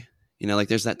tie. Like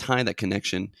there's that tie, that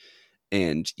connection,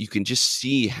 and you can just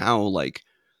see how like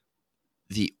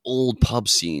the old pub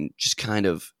scene just kind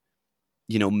of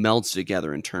melds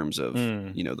together in terms of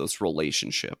those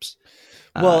relationships.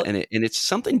 Well, and it's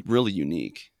something really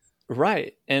unique,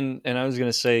 right? And I was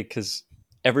gonna say, because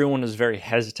everyone was very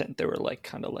hesitant. They were like,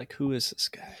 kind of like, "Who is this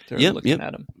guy?" They were looking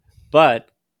at him. But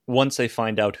once they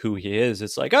find out who he is,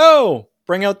 it's like, "Oh,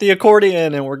 bring out the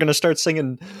accordion and we're going to start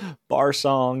singing bar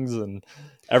songs and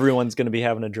everyone's going to be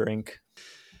having a drink."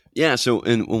 Yeah. So,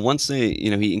 and once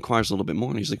he inquires a little bit more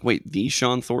and he's like, "Wait, the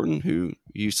Sean Thornton who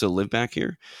used to live back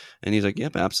here?" And he's like,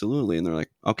 "Yep, absolutely." And they're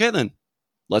like, "Okay, then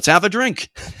let's have a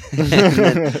drink." And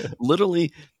then,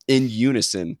 literally in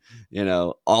unison,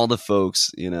 all the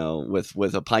folks,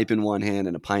 with a pipe in one hand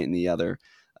and a pint in the other,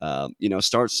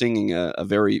 start singing a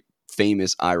very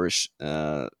famous Irish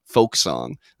folk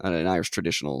song, an Irish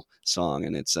traditional song.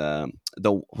 And it's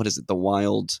what is it? The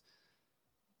Wild.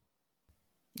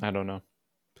 I don't know.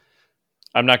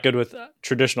 I'm not good with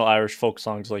traditional Irish folk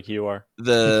songs like you are.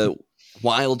 The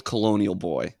Wild Colonial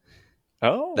Boy.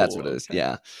 Oh, that's what it is. Okay.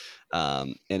 Yeah.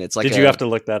 And it's like, did you have to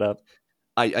look that up?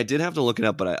 I did have to look it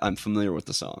up, but I'm familiar with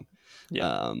the song.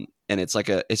 Yeah. And it's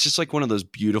just like one of those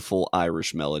beautiful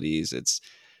Irish melodies. It's,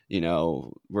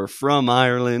 we're from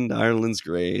Ireland. Ireland's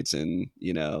great. And,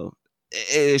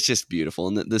 it's just beautiful.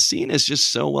 And the scene is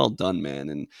just so well done, man.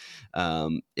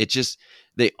 And it just,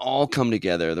 they all come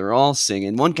together. They're all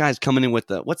singing. One guy's coming in with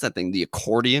what's that thing? The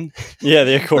accordion. Yeah,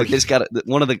 the Like accordion. this got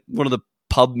one of the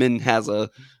pubmen has a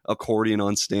accordion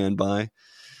on standby.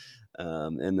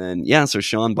 And then, so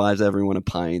Sean buys everyone a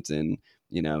pint, and,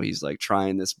 he's like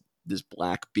trying this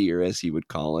black beer, as he would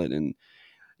call it. And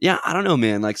yeah, I don't know,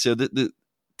 man. Like, so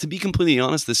to be completely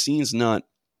honest, the scene's not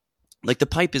like, the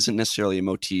pipe isn't necessarily a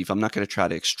motif. I'm not going to try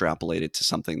to extrapolate it to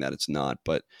something that it's not.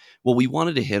 But what we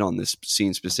wanted to hit on this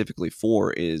scene specifically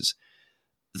for is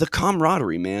the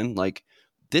camaraderie, man. Like,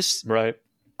 this, Right.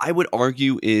 I would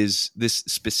argue, is this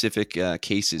specific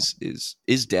case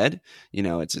is dead.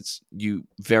 It's you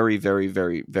very, very,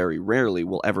 very, very rarely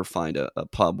will ever find a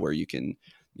pub where you can,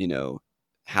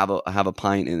 have a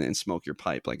pint and smoke your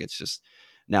pipe. Like, it's just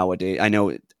nowadays. I know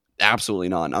it absolutely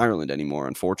not in Ireland anymore,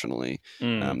 unfortunately.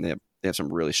 They have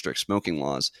some really strict smoking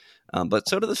laws, but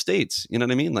so do the States. You know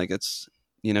what I mean? Like, it's,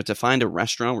 to find a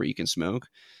restaurant where you can smoke,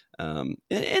 and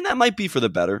that might be for the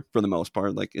better for the most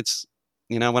part. Like, it's,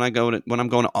 when I'm going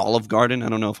to Olive Garden, I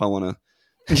don't know if I want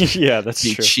to Yeah, that's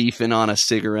be true. chiefing on a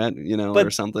cigarette,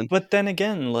 or something. But then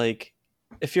again, like,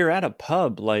 if you're at a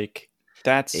pub, like,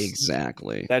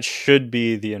 Exactly. that should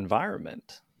be the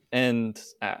environment. And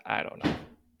I don't know,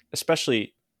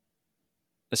 especially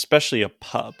a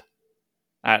pub.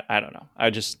 I don't know.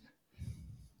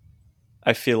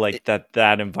 I feel like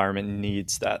that environment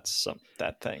needs that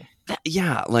thing.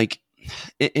 Yeah, like,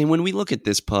 and when we look at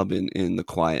this pub in The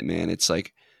Quiet Man, it's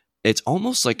like, it's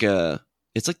almost like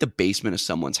it's like the basement of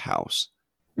someone's house.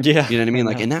 Yeah, You know what I mean?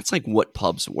 Like, know. and that's like what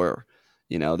pubs were.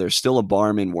 There's still a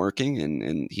barman working,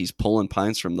 and he's pulling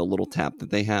pints from the little tap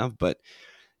that they have. But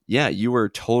yeah, you were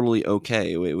totally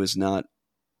okay. It was not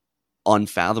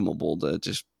unfathomable to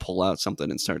just pull out something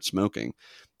and start smoking.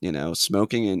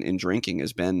 Smoking and drinking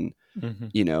has been,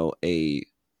 a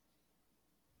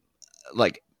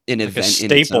like an Like a event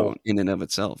in its own, staple. in and of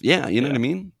itself. Yeah, you know what I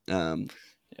mean? Yeah.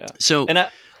 So, And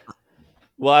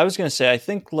I was going to say, I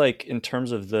think, like, in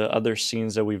terms of the other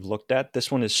scenes that we've looked at,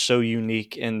 this one is so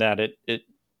unique in that it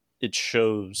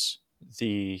shows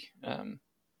the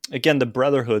again, the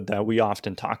brotherhood that we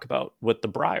often talk about with the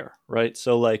Briar, right?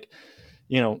 So, like,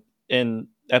 in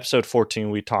episode 14,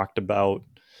 we talked about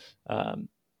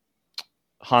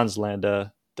Hans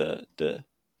Landa, the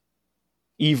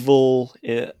evil,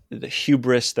 the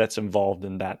hubris that's involved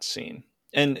in that scene.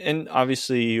 And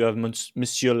obviously you have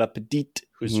Monsieur La Petite,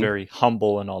 who's very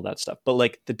humble and all that stuff. But,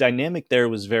 like, the dynamic there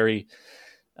was very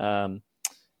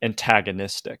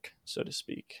antagonistic, so to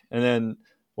speak. And then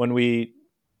when we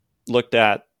looked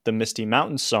at the Misty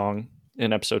Mountains song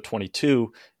in episode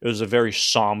 22, it was a very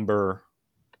somber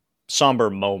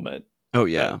moment. oh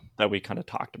yeah, that we kind of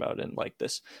talked about in, like,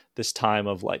 this time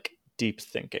of, like, deep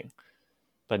thinking.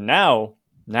 But now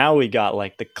we got,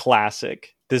 like, the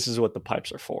classic, this is what the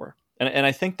pipes are for. And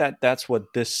I think that's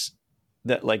what this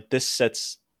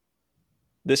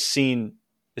scene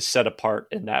is set apart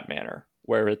in that manner,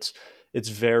 where it's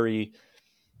very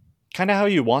kind of how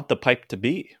you want the pipe to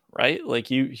be, right?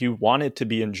 Like, you want it to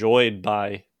be enjoyed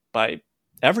by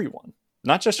everyone,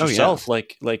 not just yourself. Oh, yeah.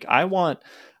 Like I want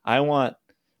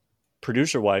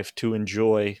producer wife to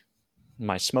enjoy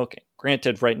my smoking.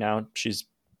 Granted, right now she's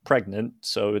pregnant,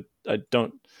 so I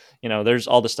don't, there's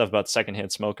all the stuff about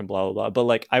secondhand smoke and blah, blah, blah. But,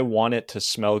 like, I want it to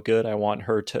smell good. I want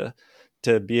her to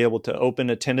be able to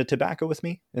open a tin of tobacco with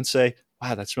me and say,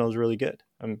 wow, that smells really good.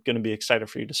 I'm going to be excited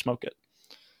for you to smoke it.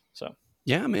 So,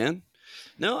 yeah, man.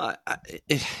 No,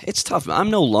 it's tough. I'm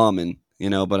no lawman,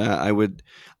 but I would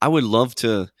love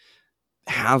to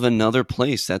have another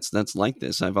place that's like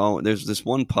this. There's this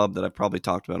one pub that I've probably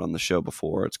talked about on the show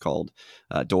before. It's called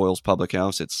Doyle's Public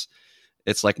House.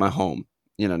 It's like my home.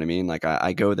 You know what I mean? Like,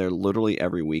 I go there literally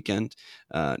every weekend.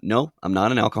 No, I'm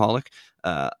not an alcoholic.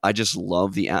 I just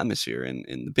love the atmosphere. And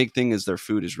the big thing is their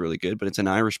food is really good, but it's an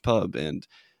Irish pub, and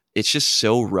it's just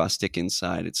so rustic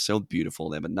inside. It's so beautiful.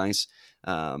 They have a nice,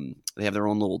 they have their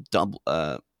own little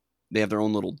they have their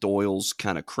own little Doyle's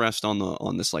kind of crest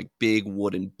on this, like, big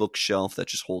wooden bookshelf that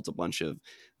just holds a bunch of,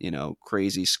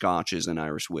 crazy scotches and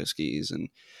Irish whiskeys. And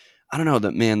I don't know,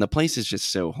 the place is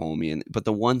just so homey. But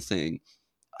the one thing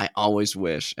I always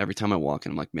wish every time I walk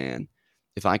in, I'm like, man,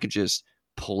 if I could just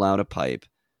pull out a pipe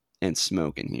and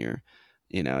smoke in here,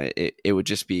 it would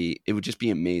just be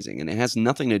amazing. And it has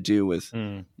nothing to do with,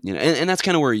 and that's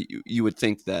kind of where you would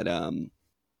think that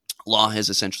law has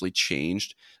essentially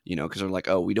changed, because they're like,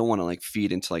 oh, we don't want to, like,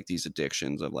 feed into, like, these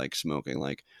addictions of, like, smoking.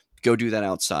 Like, go do that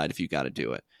outside if you got to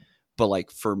do it. But,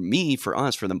 like, for me, for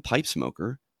us, for the pipe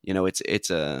smoker, it's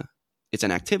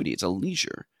an activity, it's a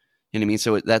leisure. You know what I mean?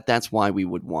 So that's why we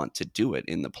would want to do it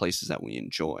in the places that we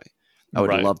enjoy. I would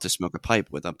Right. love to smoke a pipe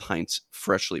with a pint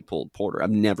freshly pulled porter. I've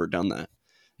never done that.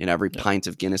 Every Yeah. pint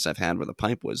of Guinness I've had with a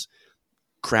pipe was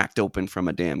cracked open from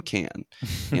a damn can.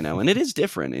 And it is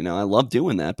different. I love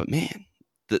doing that, but man,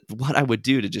 what I would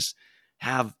do to just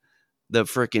have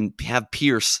have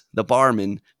Pierce, the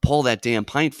barman, pull that damn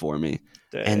pint for me,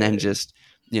 and then Dang. just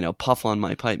puff on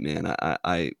my pipe, man.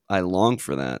 I long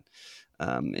for that.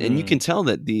 And you can Mm. tell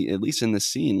that at least in the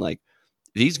scene, like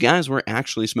these guys were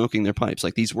actually smoking their pipes.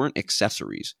 Like these weren't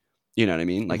accessories. You know what I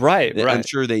mean? Like Right. I'm Right.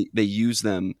 sure they use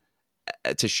them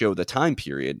to show the time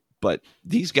period, but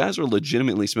these guys are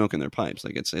legitimately smoking their pipes.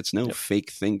 Like it's no Yep.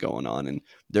 fake thing going on, and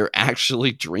they're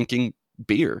actually drinking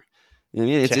beer. I mean,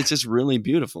 Yeah. it's just really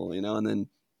beautiful, And then,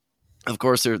 of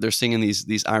course, they're singing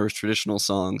these Irish traditional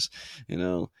songs,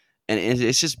 and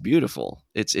it's just beautiful.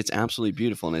 It's absolutely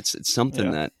beautiful, and it's something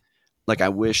Yeah. that, like, I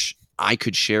wish I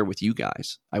could share with you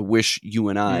guys. I wish you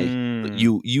and I,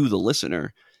 Mm. you the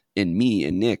listener, and me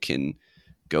and Nick can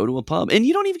go to a pub, and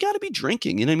you don't even got to be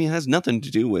drinking. You know what I mean? It has nothing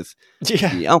to do with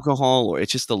Yeah. the alcohol, or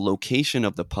it's just the location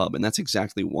of the pub, and that's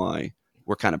exactly why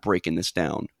we're kind of breaking this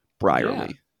down Yeah.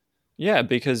 Briarly. Yeah.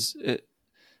 Because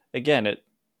again,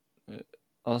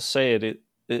 I'll say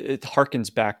it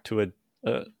harkens back to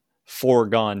a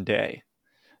foregone day,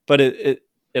 but it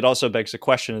also begs the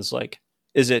question: is like,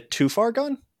 is it too far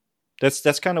gone?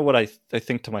 That's kind of what I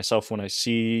think to myself when I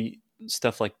see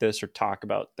stuff like this or talk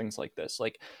about things like this.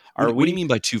 Like, are What do you we mean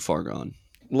by too far gone?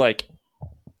 like,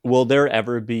 will there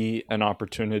ever be an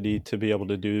opportunity to be able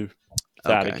to do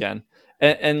that Okay. again?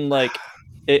 And like,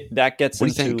 it that gets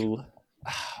What do you think? into,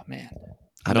 oh, man,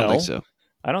 I don't think no, so.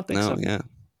 I don't think No, so. yeah.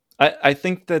 I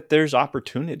think that there's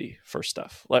opportunity for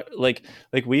stuff like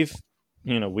we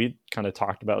kind of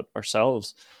talked about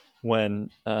ourselves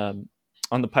when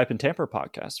on the Pipe and Tamper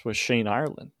podcast with Shane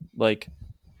Ireland. Like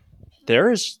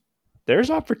there's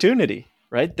opportunity,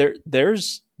 right?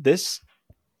 There's this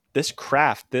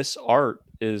craft, this art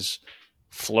is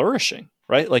flourishing,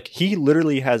 right? Like he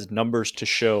literally has numbers to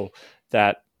show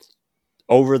that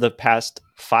over the past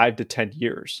 5 to 10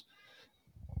 years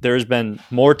there's been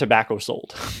more tobacco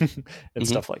sold and Hmm.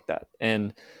 stuff like that.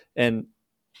 And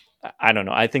I don't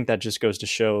know. I think that just goes to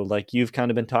show, like you've kind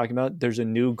of been talking about, there's a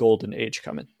new golden age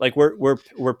coming. Like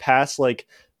we're past like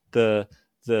the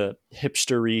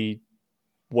hipstery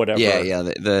Yeah, whatever. yeah.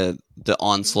 The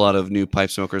onslaught of new pipe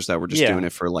smokers that were just doing Yeah,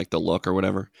 it for like the look or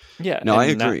whatever. yeah. No, I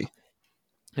And now agree.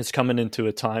 it's coming into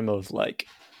a time of like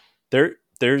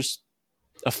there's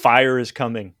a fire is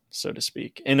coming, so to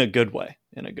speak, in a good way.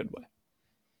 In a good way.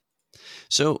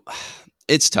 So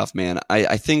it's tough, man.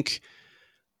 I think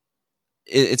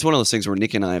it's one of those things where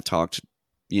Nick and I have talked,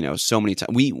 so many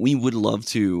times. We would love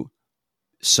to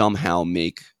somehow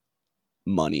make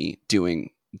money doing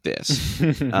this.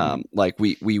 Like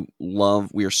we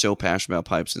are so passionate about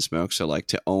pipes and smoke. So like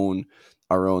to own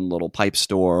our own little pipe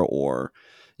store, or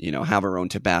have our own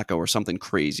tobacco or something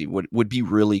crazy would be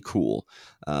really cool.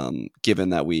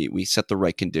 Given that we set the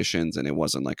right conditions and it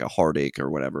wasn't like a heartache or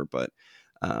whatever. But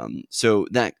so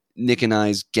that Nick and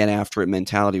I's get after it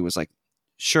mentality was like,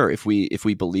 sure, if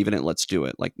we believe in it, let's do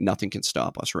it. Like nothing can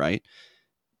stop us, right?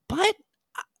 But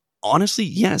honestly,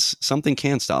 yes, something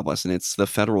can stop us, and it's the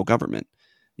federal government.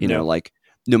 Yeah. Like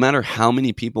no matter how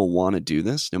many people want to do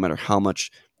this, no matter how much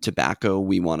tobacco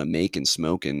we want to make and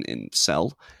smoke and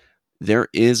sell, there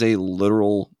is a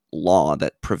literal law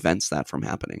that prevents that from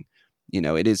happening.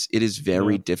 It is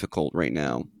very Yeah. difficult right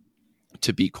now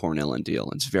to be Cornell and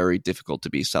Deal. It's very difficult to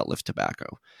be Sutliff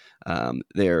Tobacco.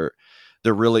 They're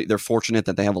fortunate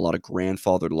that they have a lot of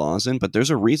grandfathered laws in, but there's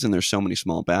a reason there's so many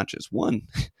small batches. One,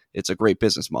 it's a great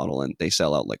business model and they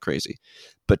sell out like crazy.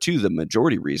 But two, the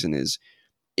majority reason is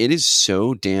it is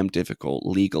so damn difficult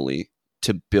legally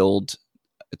to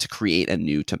create a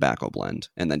new tobacco blend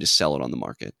and then just sell it on the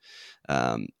market.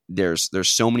 There's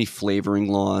so many flavoring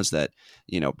laws that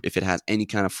if it has any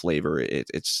kind of flavor,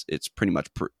 it's pretty much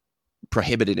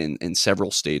prohibited in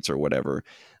several states or whatever.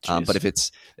 But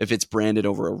Jeez. if it's branded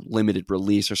over a limited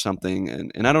release or something,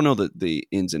 and I don't know the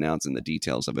ins and outs and the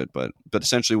details of it, but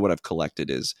essentially what I've collected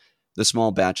is the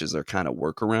small batches are kind of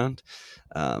workaround.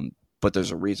 But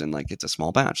there's a reason, like it's a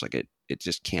small batch, like it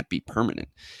just can't be permanent.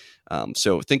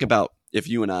 So think about if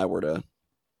you and I were to.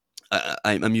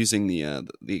 I'm using the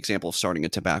example of starting a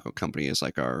tobacco company as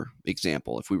like our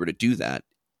example. If we were to do that,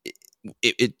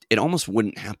 it almost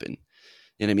wouldn't happen.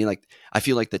 You know what I mean? Like I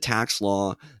feel like the tax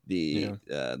law, the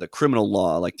criminal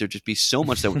law, like there'd just be so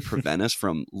much that would prevent us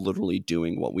from literally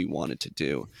doing what we wanted to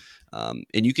do. And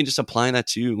you can just apply that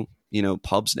to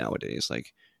pubs nowadays.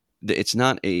 Like it's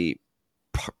not a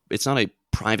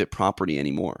private property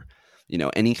anymore.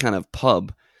 Any kind of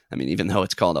pub, I mean, even though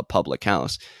it's called a public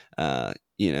house,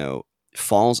 you know,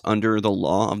 falls under the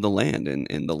law of the land,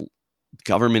 and the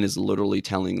government is literally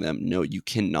telling them, no, we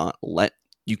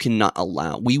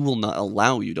will not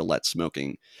allow you to let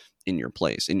smoking in your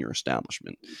place, in your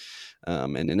establishment.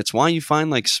 And it's why you find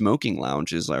like smoking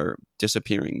lounges are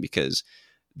disappearing, because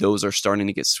those are starting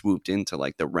to get swooped into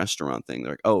like the restaurant thing.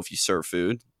 They're like, oh, if you serve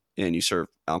food and you serve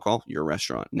alcohol, you're a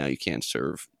restaurant. Now you can't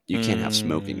have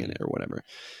smoking in it or whatever.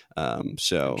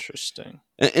 So interesting.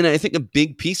 And I think a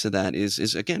big piece of that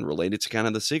is again related to kind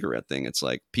of the cigarette thing. It's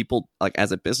like people, like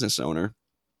as a business owner,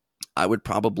 I would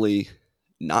probably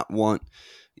not want,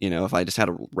 if I just had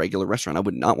a regular restaurant, I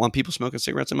would not want people smoking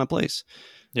cigarettes in my place.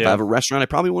 If I have a restaurant, I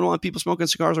probably wouldn't want people smoking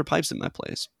cigars or pipes in my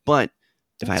place. But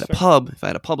if I had a pub, if I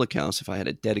had a public house, if I had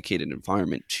a dedicated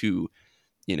environment to,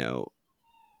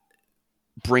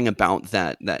 bring about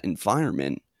that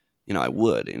environment, I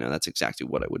would. That's exactly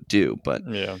what I would do. But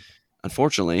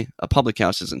unfortunately, a public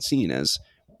house isn't seen as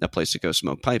a place to go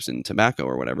smoke pipes and tobacco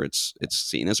or whatever. It's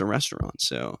seen as a restaurant.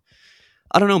 So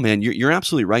I don't know, man. You're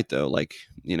absolutely right, though. Like,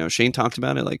 Shane talked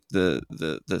about it. Like the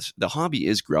hobby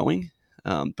is growing,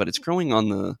 but it's growing on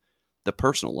the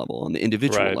personal level, on the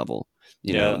individual level.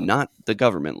 Not the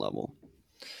government level.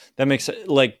 That makes it,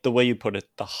 like the way you put it.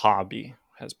 The hobby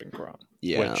has been grown,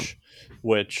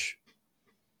 which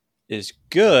is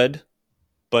good,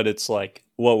 but it's like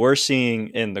what we're seeing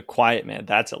in the Quiet Man.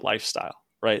 That's a lifestyle,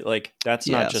 right? Like that's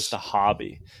not just a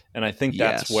hobby, and I think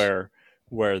that's where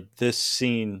this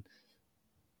scene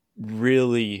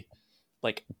really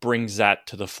like brings that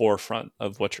to the forefront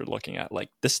of what you're looking at. Like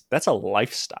that's a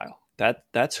lifestyle.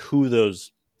 That's who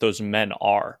those men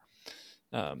are,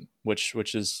 which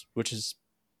is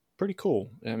pretty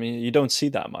cool. I mean, you don't see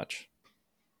that much,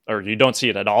 or you don't see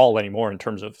it at all anymore in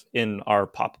terms of in our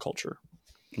pop culture.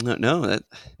 No,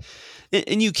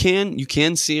 and you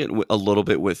can see it a little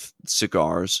bit with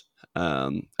cigars.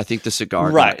 I think the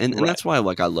cigar guy, and that's why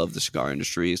like I love the cigar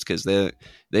industry, is because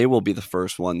they will be the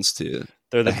first ones to.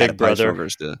 They're the big brother.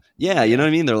 You know what I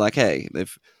mean? They're like, hey,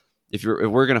 if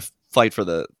we're gonna fight for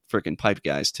the freaking pipe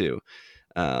guys too.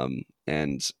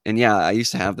 And yeah, I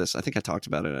used to have this. I think I talked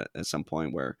about it at some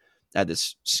point where I had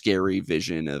this scary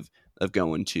vision of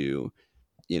going to,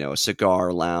 a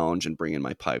cigar lounge and bringing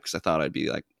my pipe, because I thought I'd be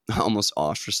like almost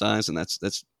ostracized, and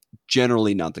that's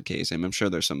generally not the case. I mean, I'm sure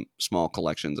there's some small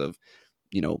collections of,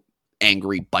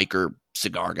 angry biker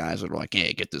cigar guys that are like,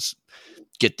 hey, get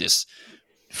this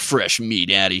fresh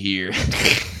meat out of here.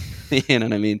 You know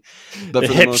what I mean? But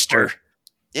for the most part,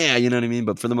 yeah, you know what I mean?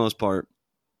 But for the most part,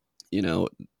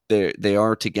 they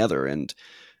are together, and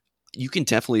you can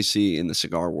definitely see in the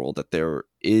cigar world that there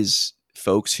is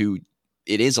folks who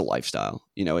it is a lifestyle.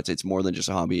 It's more than just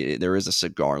a hobby. There is a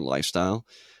cigar lifestyle.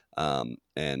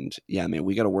 And yeah, man,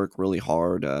 we got to work really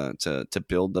hard to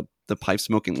build the pipe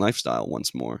smoking lifestyle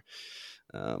once more.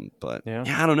 But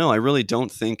yeah, I don't know. I really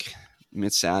don't think. I mean,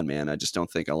 it's sad, man. I just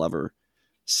don't think I'll ever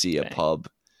see a pub.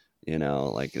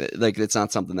 Like it's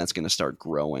not something that's going to start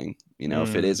growing.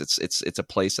 If it is, it's a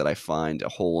place that I find a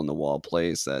hole in the wall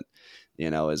place that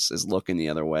is looking the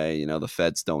other way. The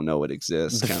feds don't know it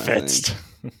exists. Kind of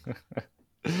thing.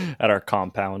 At our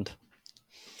compound.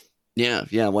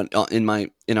 Yeah. When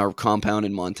in our compound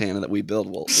in Montana that we build,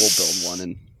 we'll build one,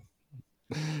 and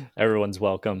everyone's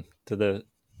welcome to the.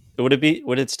 Would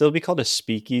it still be called a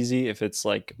speakeasy if it's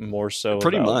like more so?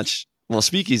 Pretty much. Well,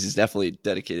 speakeasy is definitely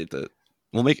dedicated to.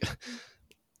 We'll make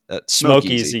Smoke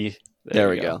Easy. There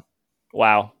we go.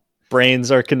 Wow,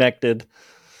 brains are connected.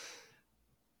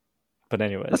 But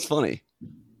anyways, that's funny.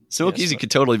 Smoke Easy could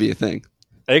totally be a thing.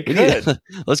 It could.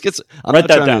 Let's get. Write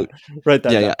that down. Write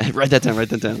that down. Yeah. Write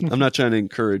that down. I'm not trying to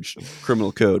encourage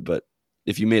criminal code, but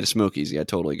if you made a Smoke Easy, I'd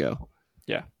totally go.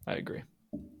 Yeah, I agree.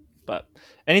 But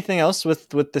anything else with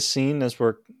the scene as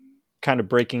we're kind of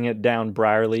breaking it down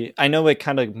Briarly? I know it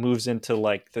kind of moves into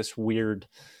like this weird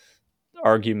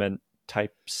argument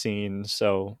type scene.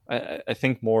 So I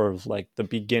think more of like the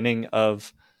beginning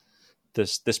of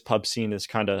this pub scene is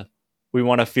kind of, we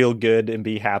want to feel good and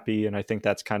be happy. And I think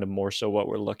that's kind of more so what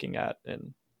we're looking at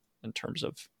in terms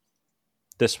of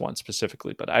this one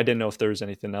specifically. But I didn't know if there was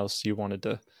anything else you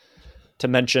wanted to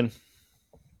mention.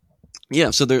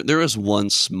 Yeah, so there is one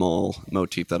small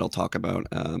motif that I'll talk about.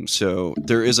 So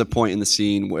there is a point in the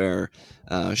scene where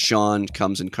Sean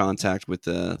comes in contact with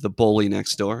the bully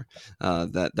next door,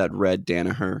 that Red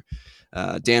Danaher.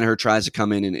 Danaher tries to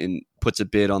come in and puts a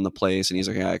bid on the place, and he's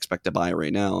like, "Yeah, I expect to buy it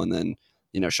right now." And then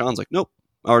Sean's like, "Nope,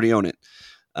 I already own it."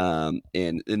 And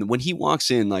when he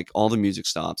walks in, like all the music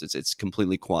stops. It's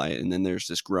completely quiet, and then there's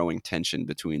this growing tension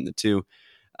between the two.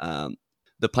 Um,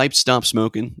 the pipes stop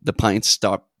smoking. The pints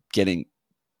stop getting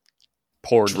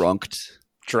Poured.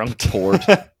 poured.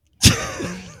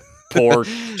 Poured.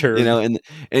 You know, and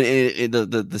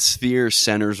the sphere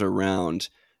centers around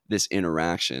this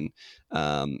interaction.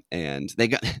 And they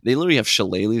literally have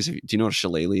shillelaghs. Do you know what a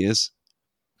shillelagh is?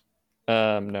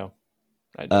 No,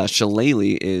 I don't.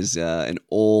 Shillelagh is an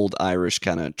old Irish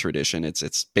kind of tradition.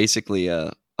 It's basically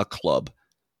a club.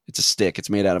 It's a stick. It's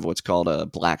made out of what's called a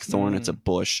blackthorn. It's a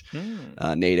bush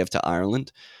native to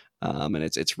Ireland, and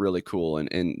it's really cool.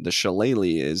 And the shillelagh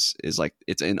is like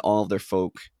it's in all of their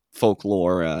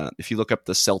folklore. If you look up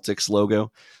the Celtics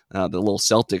logo, the little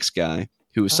Celtics guy,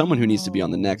 who is someone who needs to be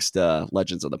on the next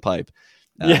Legends of the Pipe.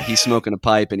 He's smoking a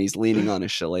pipe and he's leaning on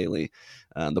his shillelagh,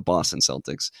 the Boston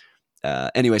Celtics.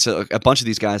 Anyway, so a bunch of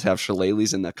these guys have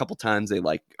shillelaghs, and a couple times they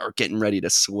like are getting ready to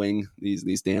swing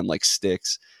these damn like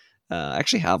sticks. I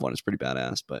actually have one. It's pretty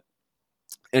badass. But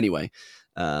anyway,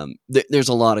 there's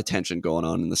a lot of tension going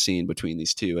on in the scene between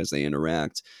these two as they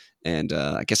interact. And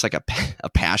I guess like a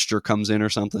pastor comes in or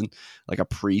something, like a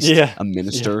priest, a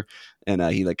minister, and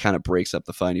he like kind of breaks up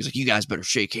the fight. He's like, "You guys better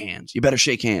shake hands. You better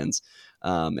shake hands."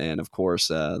 And of course,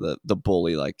 the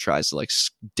bully like tries to like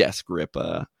death grip,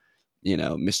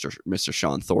 Mr.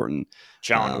 Sean Thornton,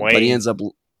 John Wayne, but he ends up,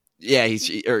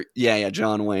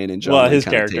 John Wayne, and John Wayne his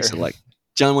character,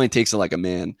 John Wayne takes it like a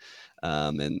man,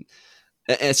 and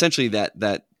essentially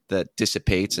that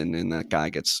dissipates, and that guy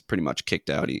gets pretty much kicked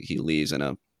out. He leaves in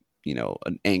an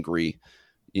angry,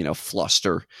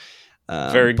 fluster.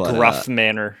 Very gruff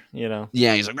manner,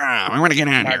 Yeah, he's like, I'm going to get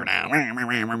out of here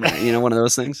now. One of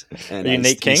those things. And are you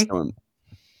Nate King?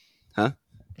 Huh?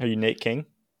 Are you Nate King?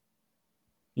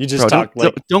 You just talk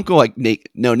like... Don't go like Nate.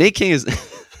 No, Nate King is...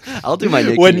 I'll do my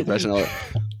Nate King impression.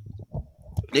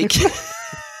 Nate King...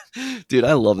 Dude,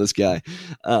 I love this guy.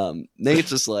 Nate's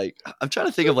just like... I'm trying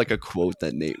to think of like a quote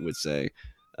that Nate would say.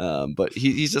 But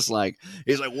he's just like,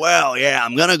 well, yeah,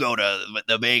 I'm gonna go to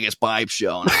the Vegas pipe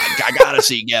show, and I gotta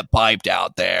get piped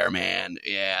out there, man.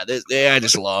 Yeah, I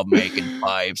just love making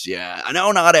pipes. Yeah, I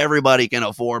know not everybody can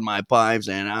afford my pipes,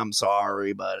 and I'm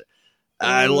sorry, but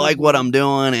I like what I'm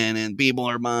doing, and people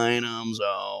are buying them.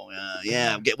 So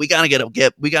yeah, we gotta get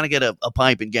a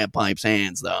pipe and get pipes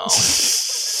hands though.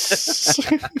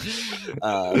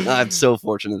 I'm so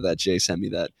fortunate that Jay sent me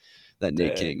that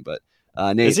Nate King, but.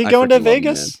 Nate, is he going to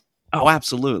Vegas? Oh,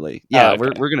 absolutely. Yeah,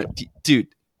 okay. we're gonna, dude.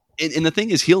 And the thing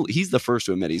is, he's the first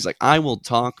to admit, he's like, I will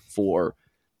talk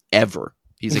forever.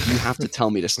 He's like, you have to tell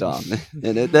me to stop,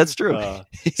 and that's true.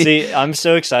 See, I'm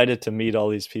so excited to meet all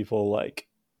these people. Like,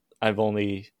 I've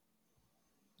only,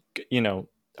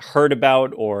 heard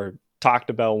about or talked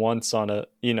about once on a,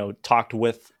 talked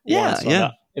with once on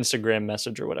an Instagram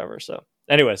message or whatever. So,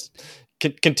 anyways.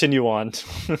 Continue on.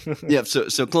 Yeah.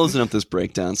 So closing up this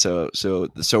breakdown. So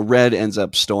Red ends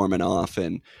up storming off,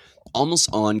 and almost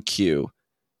on cue,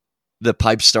 the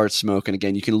pipe starts smoking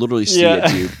again. You can literally see it,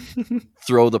 dude,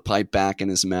 throw the pipe back in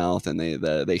his mouth, and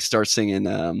they start singing,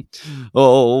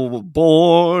 "Oh,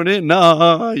 born in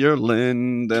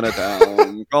Ireland in a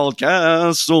town called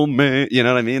Castlemaine." You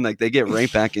know what I mean? Like they get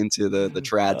right back into the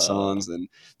trad songs, and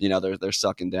they're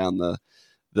sucking down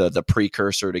the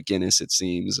precursor to Guinness, it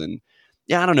seems, and.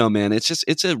 Yeah, I don't know, man.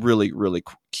 It's a really, really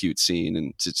cute scene,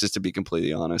 and just to be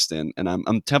completely honest, and I'm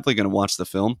definitely going to watch the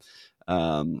film.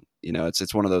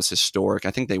 It's one of those historic.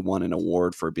 I think they won an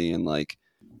award for being like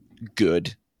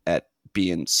good at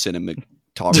being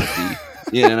cinematography.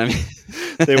 You know what I mean?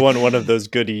 They won one of those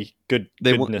goodness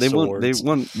awards.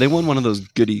 They won one of those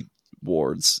goody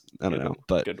awards. I don't know,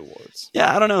 but good awards.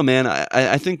 Yeah, I don't know, man.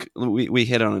 I think we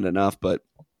hit on it enough, but.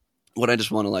 What I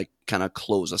just want to like kind of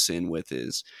close us in with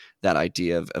is that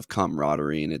idea of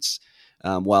camaraderie. And it's,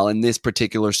 while in this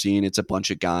particular scene, it's a bunch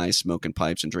of guys smoking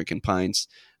pipes and drinking pints.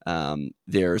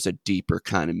 There's a deeper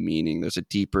kind of meaning. There's a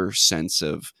deeper sense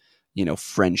of,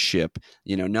 friendship.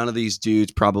 None of these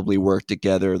dudes probably work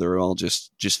together. They're all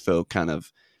just folk kind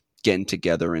of getting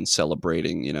together and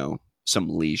celebrating, some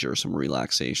leisure, some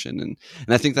relaxation. And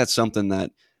I think that's something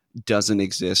that doesn't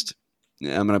exist.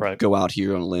 I'm going to go out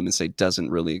here on a limb and say doesn't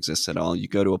really exist at all. You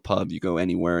go to a pub, you go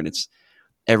anywhere, and it's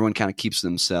everyone kind of keeps to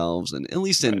themselves. And at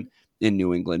least in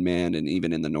New England, man, and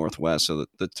even in the Northwest, so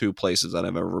the two places that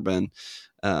I've ever been,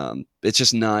 it's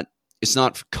just not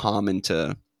common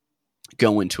to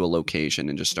go into a location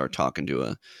and just start talking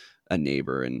to a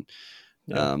neighbor. And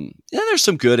there's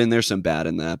some good and there's some bad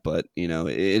in that, but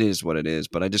it is what it is.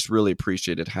 But I just really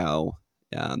appreciated how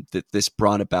that this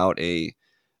brought about a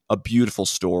beautiful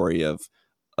story of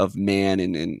of man,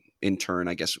 and in turn,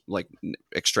 I guess, like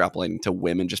extrapolating to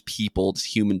women, just people, just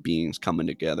human beings coming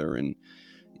together and,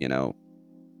 you know,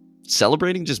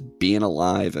 celebrating just being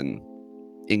alive and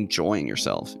enjoying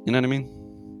yourself. You know what I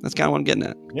mean? That's kind of what I'm getting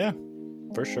at. Yeah,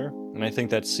 for sure. And I think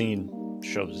that scene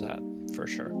shows that for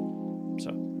sure.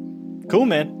 So cool,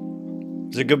 man.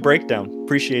 It's a good breakdown.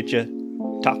 Appreciate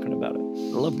you talking about it.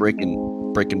 I love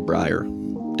breaking Briar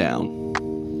down.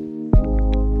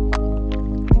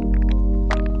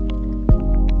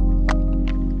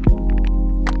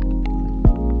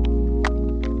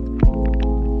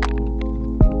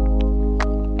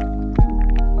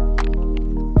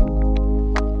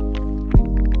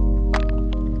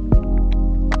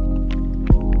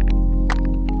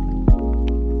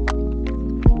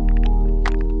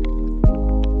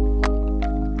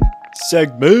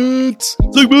 Segments.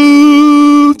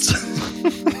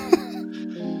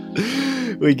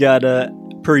 We got,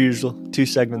 per usual, 2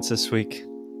 segments this week.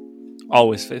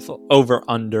 Always faithful. Over,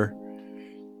 under,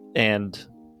 and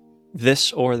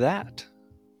this or that.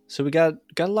 So we got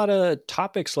a lot of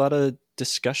topics, a lot of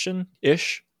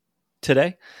discussion-ish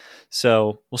today.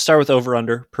 So we'll start with over,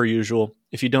 under, per usual.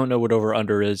 If you don't know what over,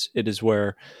 under is, it is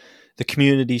where the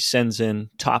community sends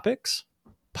in topics,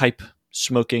 pipe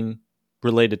smoking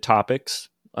related topics,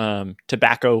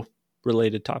 tobacco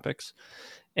related topics,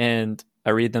 and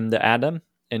I read them to Adam,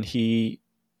 and he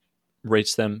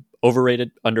rates them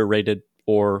overrated, underrated,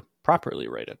 or properly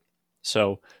rated.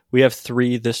 So we have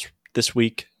 3 this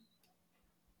week,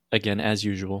 again, as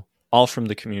usual, all from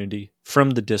the community, from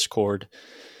the Discord.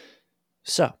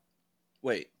 So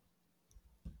wait,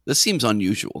 this seems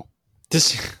unusual.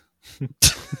 This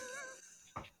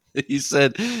You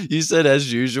said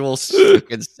as usual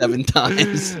 7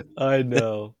 times. I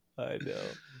know.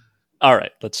 All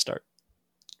right, let's start.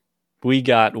 We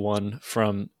got one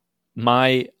from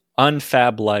my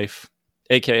unfab life,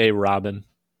 aka Robin,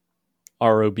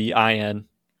 Robin.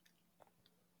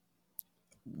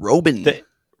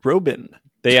 Robin.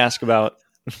 They ask about.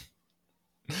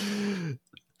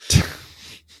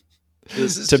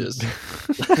 This is just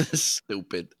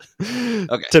stupid.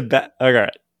 Okay. All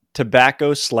right.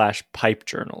 Tobacco/pipe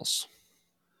journals.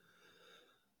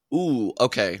 Ooh,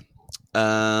 okay.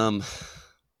 I'd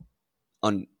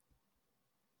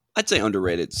say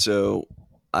underrated. So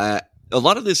a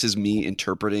lot of this is me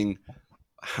interpreting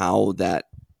how the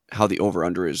over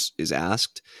under is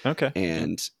asked. Okay.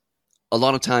 And a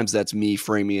lot of times that's me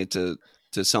framing it to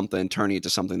something, turning it to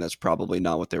something that's probably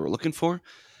not what they were looking for.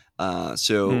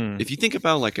 So if you think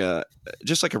about like a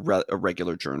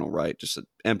regular journal, right? Just an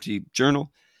empty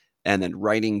journal, and then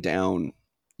writing down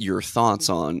your thoughts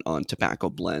on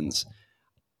tobacco blends.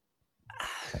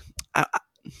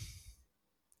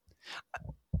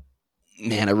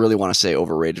 Man, I really want to say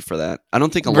overrated for that. I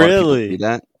don't think a lot of people do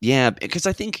that. Yeah, because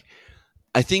I think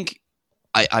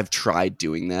I've tried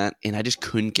doing that, and I just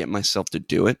couldn't get myself to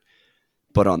do it.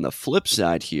 But on the flip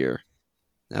side here,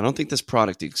 I don't think this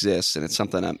product exists, and it's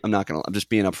something I'm just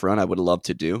being upfront. I would love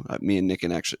to do. Me and Nick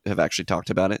have actually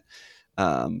talked about it.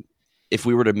 If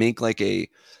we were to make like a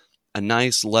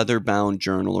nice leather bound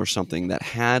journal or something that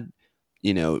had,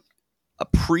 you know,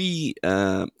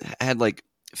 had like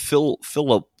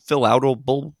fillable, that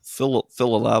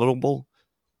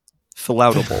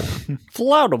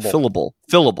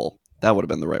would have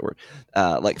been the right word.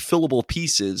 Like fillable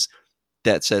pieces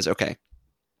that says, okay,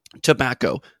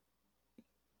 tobacco,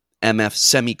 MF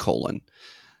semicolon,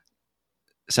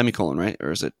 right?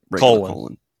 Or is it regular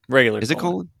colon? Regular. Is it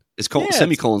colon? Is colon? Yeah,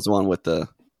 semicolon's the one with the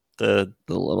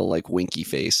little like winky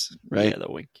face, right? Yeah, the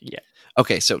winky. Yeah.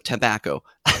 Okay, so tobacco.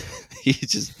 He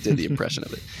just did the impression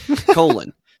of it.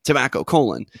 Colon, tobacco,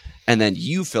 colon, and then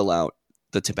you fill out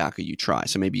the tobacco you try.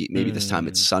 So maybe this time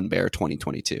it's Sun Bear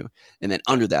 2022, and then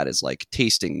under that is like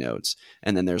tasting notes,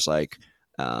 and then there's like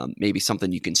maybe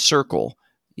something you can circle.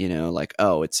 You know, like,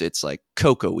 oh, it's like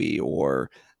cocoa-y or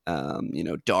you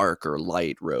know, dark or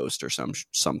light roast or some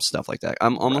stuff like that.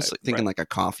 I'm almost thinking like a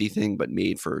coffee thing, but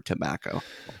made for tobacco.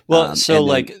 Well, so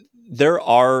like there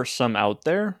are some out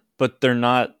there, but they're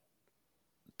not.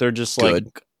 They're just good.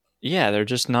 Like, yeah, they're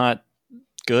just not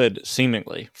good.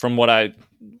 Seemingly, from what I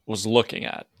was looking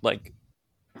at, like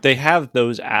they have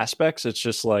those aspects. It's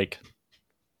just like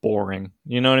boring.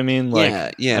 You know what I mean?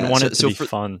 Like, yeah. I want it to be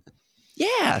fun.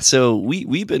 Yeah, so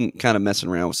we've been kind of messing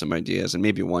around with some ideas, and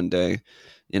maybe one day,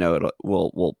 you know,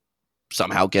 we'll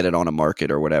somehow get it on a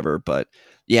market or whatever. But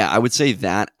yeah, I would say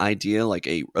that idea, like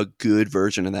a good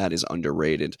version of that, is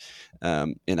underrated,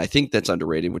 and I think that's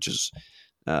underrated, which is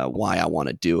why I want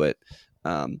to do it.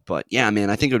 But yeah, man,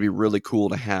 I think it would be really cool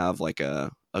to have like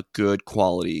a good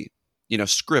quality, you know,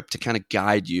 script to kind of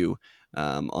guide you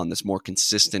on this more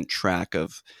consistent track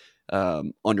of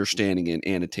understanding and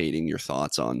annotating your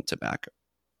thoughts on tobacco.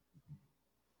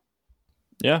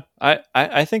 Yeah,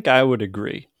 I think I would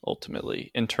agree ultimately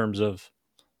in terms of,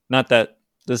 not that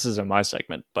this isn't my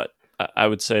segment, but I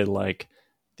would say like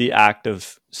the act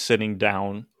of sitting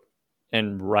down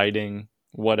and writing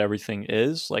what everything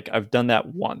is. Like I've done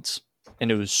that once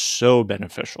and it was so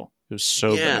beneficial. It was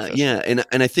so beneficial. Yeah.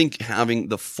 And I think having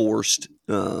the forced,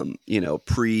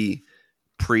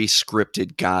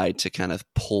 pre-scripted guide to kind of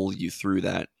pull you through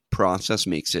that process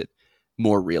makes it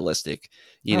more realistic.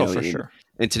 For sure.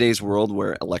 In today's world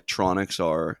where electronics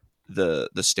are the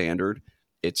standard,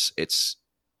 it's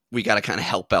we got to kind of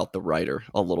help out the writer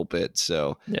a little bit.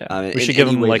 So yeah, we should give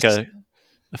them like a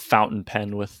fountain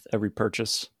pen with every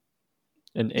purchase.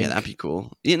 And yeah, that'd be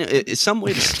cool. It's some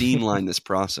way to streamline this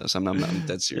process. I'm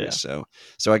dead serious. Yeah.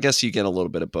 So I guess you get a little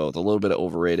bit of both, a little bit of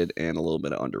overrated and a little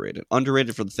bit of underrated.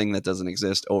 Underrated for the thing that doesn't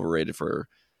exist, overrated for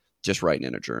just writing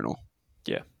in a journal.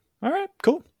 Yeah. All right,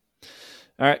 cool.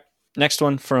 All right. Next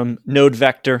one from Node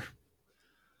Vector.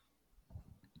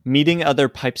 Meeting other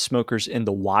pipe smokers in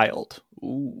the wild.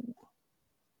 Ooh.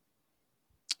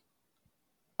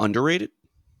 Underrated?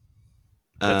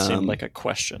 That seemed like a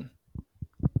question.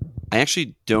 I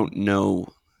actually don't know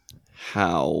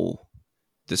how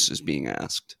this is being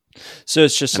asked. So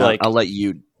it's just like... I'll let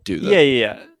you do that.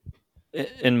 Yeah.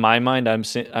 In my mind, I'm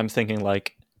thinking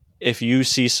like, if you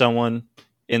see someone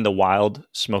in the wild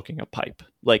smoking a pipe,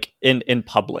 like in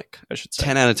public, I should say.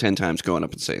 10 out of 10 times going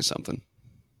up and saying something.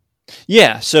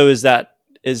 Yeah. So is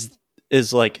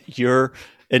like your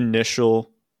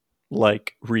initial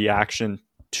like reaction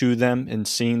to them and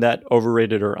seeing that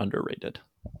overrated or underrated?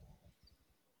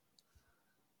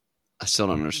 I still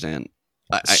don't understand.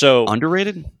 So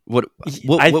underrated? What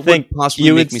would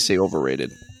possibly make me say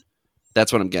overrated?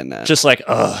 That's what I'm getting at. Just like,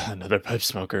 another pipe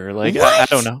smoker. Like, I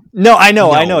don't know. No, I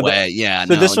know. Way. Yeah.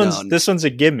 So this one's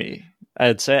a gimme,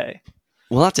 I'd say.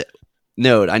 Well, that's it.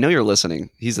 No, I know you're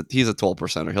listening. He's a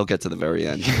 12%er. He'll get to the very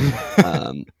end.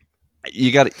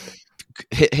 You got to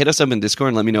hit us up in Discord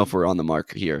and let me know if we're on the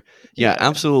mark here. Yeah.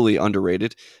 Absolutely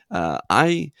underrated.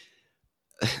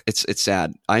 It's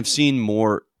sad. I've seen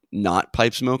more not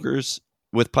pipe smokers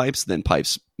with pipes than pipe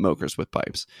smokers with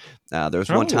pipes. There was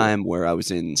one time where I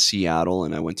was in Seattle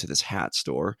and I went to this hat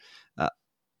store.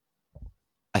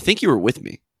 I think you were with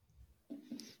me.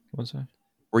 Was I?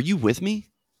 Were you with me?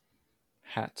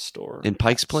 Hat store in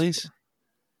Pike's Place.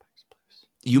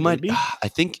 You might. I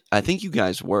think you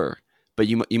guys were, but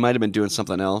you might have been doing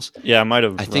something else. Yeah, I might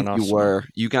have. I think you were.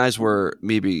 You guys were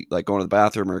maybe like going to the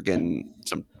bathroom or getting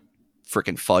some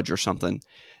freaking fudge or something,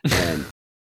 and.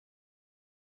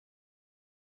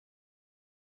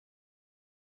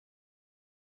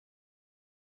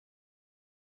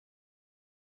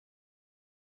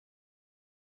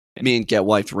 Me and Get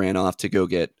Wiped ran off to go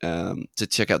get to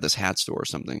check out this hat store or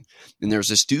something, and there's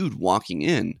this dude walking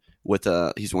in with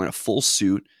he's wearing a full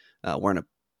suit, wearing a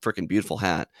freaking beautiful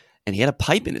hat, and he had a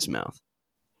pipe in his mouth,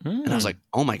 and I was like,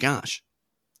 oh my gosh,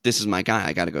 this is my guy.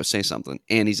 I got to go say something.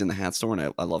 And he's in the hat store,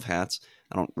 and I love hats.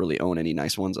 I don't really own any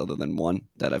nice ones other than one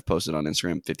that I've posted on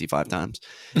Instagram 55 times.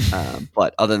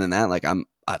 But other than that, like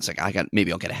it's like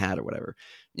maybe I'll get a hat or whatever,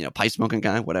 pipe smoking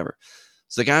guy, whatever.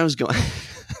 So the guy was going,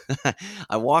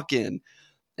 I walk in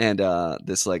and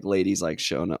this like lady's like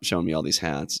showing me all these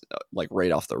hats like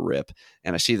right off the rip.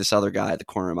 And I see this other guy at the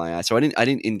corner of my eye. So I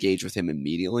didn't engage with him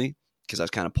immediately because I was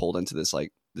kind of pulled into this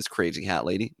crazy hat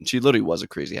lady. And she literally was a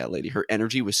crazy hat lady. Her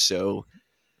energy was so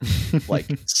like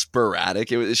sporadic.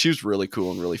 She was really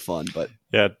cool and really fun, but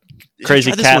yeah,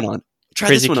 crazy cat. Try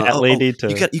this one on. Lady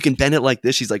you can bend it like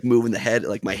this. She's like moving the head.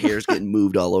 Like my hair's getting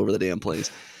moved all over the damn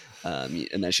place.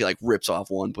 And then she like rips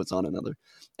off one, puts on another.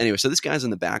 Anyway, so this guy's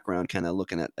in the background kind of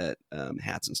looking at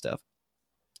hats and stuff.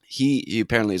 He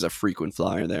apparently is a frequent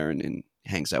flyer there and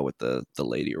hangs out with the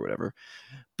lady or whatever.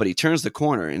 But he turns the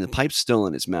corner and the pipe's still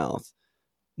in his mouth,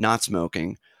 not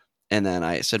smoking. And then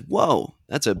I said, whoa,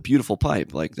 that's a beautiful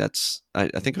pipe. Like I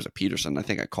think it was a Peterson. I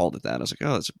think I called it that. I was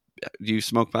like, do you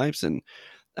smoke pipes? And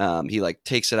he like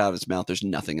takes it out of his mouth. There's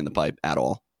nothing in the pipe at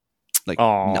all. Like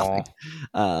nothing.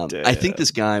 I think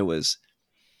this guy was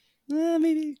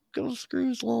maybe go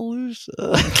screws a little loose.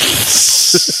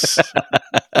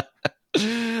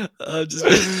 I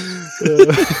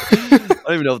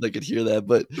don't even know if they could hear that,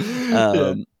 but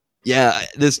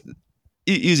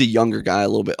he's a younger guy, a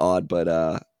little bit odd, but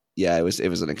it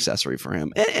was an accessory for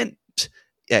him, and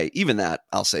yeah, even that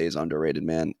I'll say is underrated,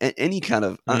 man. Any kind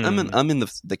of I'm in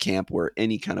the camp where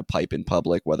any kind of pipe in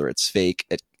public, whether it's fake,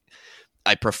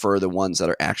 I prefer the ones that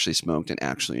are actually smoked and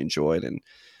actually enjoyed, and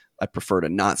I prefer to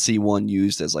not see one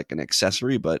used as like an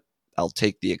accessory, but I'll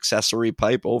take the accessory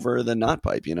pipe over the not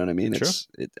pipe. You know what I mean? Sure.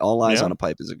 All eyes Yeah. on a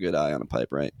pipe is a good eye on a pipe,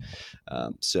 right?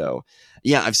 So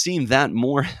yeah, I've seen that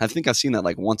more. I think I've seen that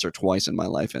like once or twice in my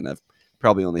life, and I've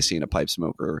probably only seen a pipe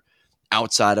smoker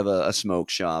outside of a smoke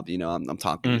shop. You know, I'm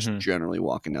talking just generally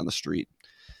walking down the street.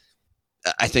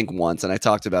 I think once, and I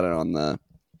talked about it on the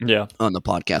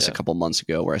podcast a couple months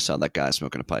ago, where I saw that guy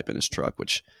smoking a pipe in his truck,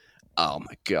 which, oh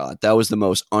my God, that was the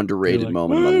most underrated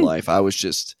moment of my life. I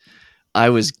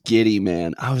was giddy,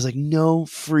 man. I was like, no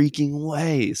freaking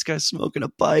way. This guy's smoking a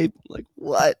pipe. Like,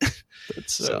 what?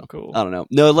 That's so cool. I don't know.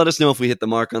 No, let us know if we hit the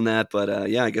mark on that. But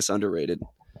yeah, I guess underrated.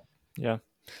 Yeah.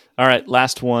 All right.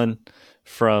 Last one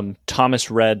from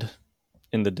Thomas Red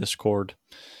in the Discord.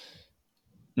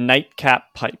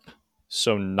 Nightcap pipe.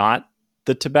 So not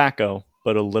the tobacco,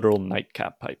 but a literal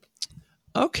nightcap pipe.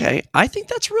 Okay. I think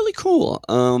that's really cool.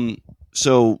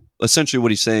 So essentially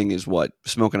what he's saying is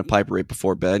smoking a pipe right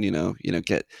before bed,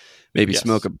 get maybe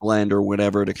smoke a blend or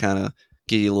whatever to kind of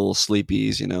get you a little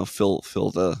sleepies,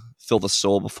 fill the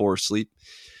soul before sleep.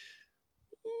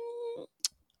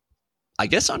 I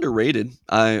guess underrated.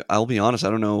 I'll be honest. I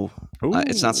don't know.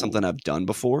 It's not something I've done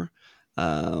before.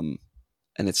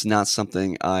 And it's not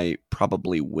something I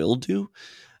probably will do.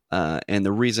 And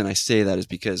the reason I say that is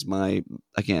because my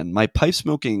pipe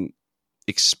smoking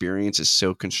experience is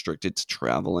so constricted to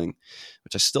traveling,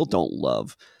 which I still don't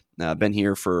love. Now, I've been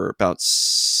here for about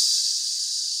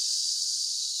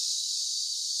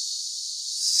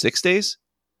 6 days.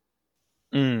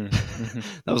 Mm-hmm.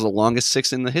 That was the longest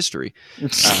 6 in the history.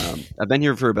 I've been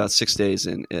here for about 6 days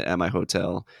at my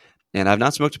hotel, and I've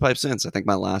not smoked a pipe since. I think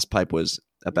my last pipe was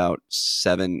about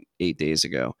 7-8 days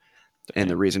ago. And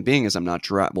the reason being is I'm not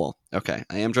driving. Well, okay,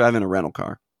 I am driving a rental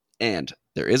car, and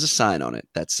there is a sign on it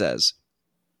that says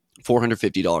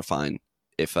 $450 fine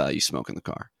if you smoke in the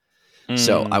car.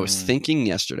 So I was thinking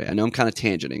yesterday, I know I'm kind of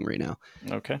tangenting right now.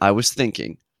 Okay. I was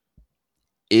thinking,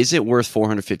 is it worth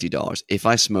 $450 if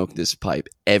I smoke this pipe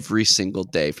every single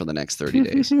day for the next 30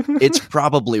 days? It's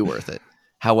probably worth it.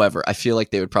 However, I feel like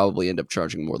they would probably end up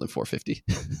charging more than $450.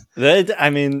 But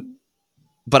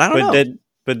I don't know.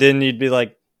 But then you'd be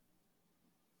like,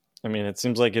 it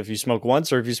seems like if you smoke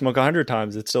once or if you smoke 100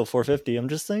 times, it's still $450. I'm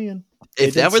just saying.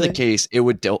 If that were the case, it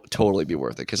would totally be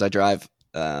worth it because I drive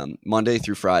Monday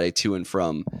through Friday to and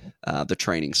from the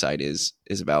training site is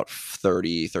about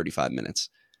 30-35 minutes.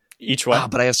 Each way?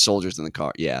 But I have soldiers in the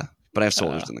car. Yeah, but I have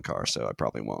soldiers in the car, so I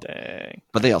probably won't. Dang.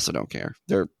 But they also don't care.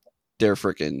 They're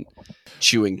freaking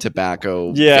chewing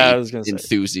tobacco. Yeah, I was gonna say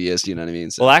enthusiasts. You know what I mean?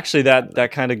 So, well, actually,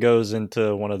 that kind of goes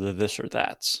into one of the this or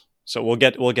that's. So we'll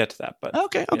get to that. But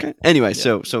okay. Yeah. Anyway,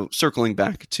 so circling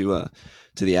back to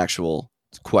the actual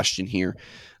question here,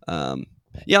 I'll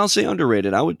say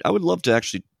underrated. I would love to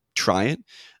actually try it,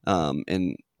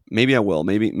 and maybe I will.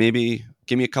 Maybe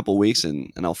give me a couple weeks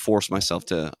and I'll force myself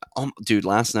to. Dude,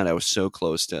 last night I was so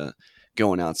close to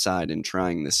going outside and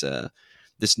trying this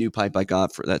new pipe I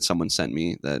got that someone sent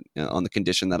me that on the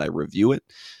condition that I review it,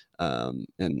 and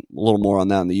a little more on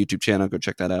that on the YouTube channel. Go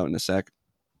check that out in a sec.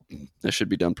 That should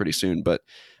be done pretty soon, but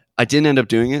I didn't end up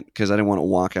doing it because I didn't want to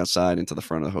walk outside into the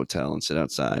front of the hotel and sit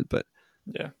outside. But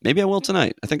yeah, maybe I will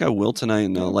tonight. I think I will tonight,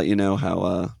 and I'll let you know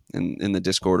how in the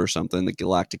Discord or something, the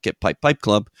Galactic Get Pipe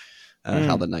Club,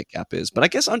 how the nightcap is. But I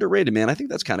guess underrated, man. I think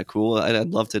that's kind of cool. I'd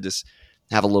love to just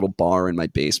have a little bar in my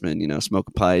basement, smoke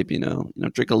a pipe,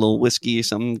 drink a little whiskey or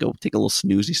something, go take a little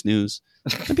snooze.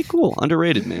 That'd be cool.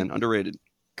 Underrated, man. Underrated.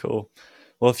 Cool.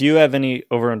 Well, if you have any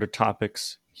over-under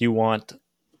topics you want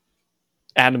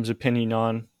Adam's opinion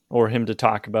on or him to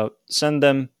talk about, send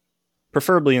them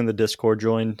preferably in the Discord.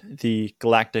 Join the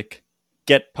Galactic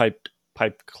Get Pipe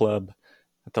Club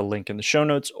at the link in the show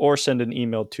notes, or send an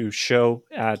email to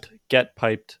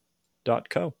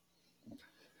show@getpiped.co.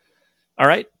 All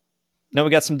right. Now we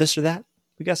got some this or that.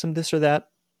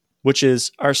 Which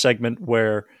is our segment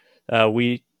where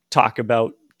we talk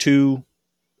about 2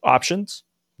 options.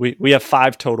 We have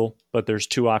 5 total, but there's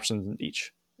 2 options in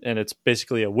each. And it's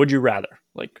basically a would you rather,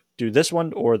 like do this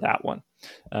one or that one.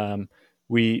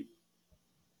 We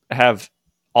have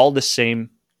all the same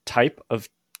type of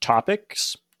topic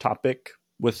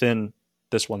within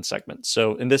this one segment.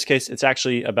 So in this case, it's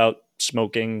actually about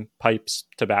smoking, pipes,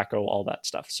 tobacco, all that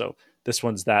stuff. So this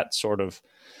one's that sort of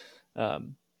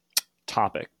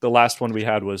topic. The last one we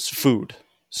had was food.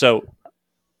 So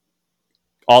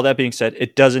all that being said,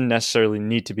 it doesn't necessarily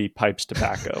need to be pipes,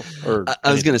 tobacco. Or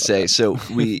I was going to say, so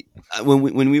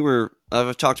when we were,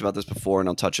 I've talked about this before, and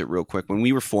I'll touch it real quick. When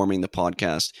we were forming the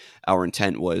podcast, our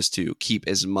intent was to keep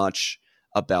as much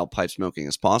about pipe smoking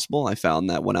as possible. I found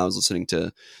that when I was listening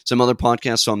to some other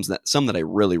podcasts, some that I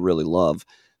really, really love,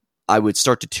 I would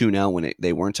start to tune out when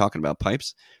they weren't talking about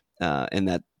pipes, and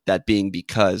that being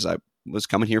because I was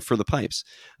coming here for the pipes.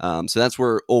 So that's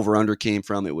where Over Under came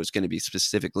from. It was going to be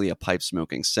specifically a pipe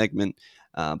smoking segment.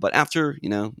 But after,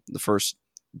 the first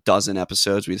dozen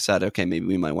episodes, we decided, okay, maybe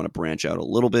we might want to branch out a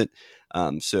little bit.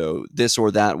 So this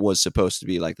or that was supposed to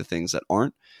be like the things that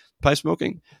aren't pipe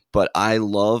smoking. But I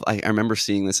remember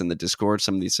seeing this in the Discord,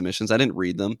 some of these submissions. I didn't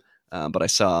read them, but I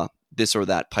saw this or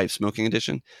that pipe smoking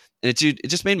edition. And it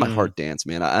just made my heart dance,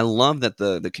 man. I love that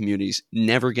the community's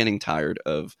never getting tired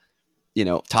of,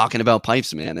 talking about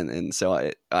pipes, man. And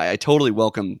so I totally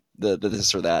welcome the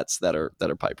this or that's that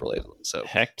are pipe related. So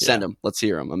send them. Let's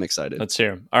hear them. I'm excited. Let's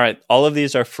hear them. All right. All of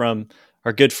these are from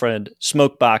our good friend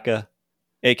Smoke Baca,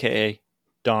 aka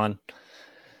Don.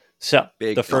 So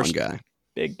big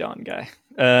Don guy.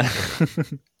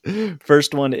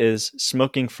 First one is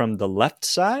smoking from the left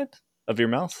side of your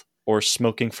mouth or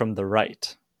smoking from the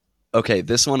right. Okay,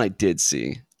 this one I did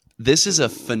see. This is a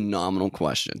phenomenal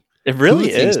question. It really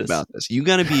Who thinks is about this. You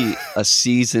got to be a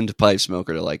seasoned pipe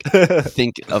smoker to like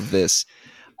think of this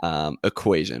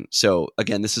equation. So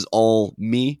again, this is all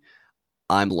me.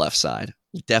 I'm left side,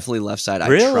 definitely left side.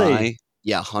 Really?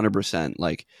 I try, 100%.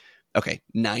 Like, okay,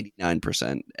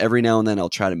 99%. Every now and then I'll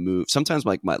try to move. Sometimes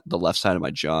like the left side of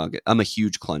my jaw. I'm a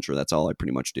huge clencher. That's all I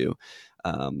pretty much do.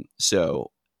 So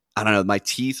I don't know. My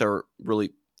teeth are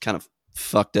really kind of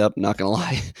fucked up. Not gonna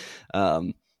lie.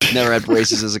 Never had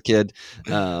braces as a kid.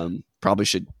 Probably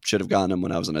should have gotten them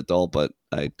when I was an adult, but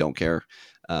I don't care.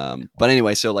 But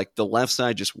anyway, so like the left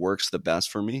side just works the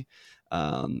best for me.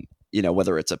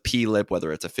 Whether it's a pea lip,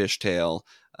 whether it's a fishtail,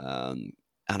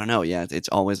 I don't know. Yeah, it's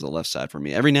always the left side for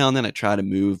me. Every now and then I try to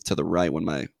move to the right when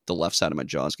the left side of my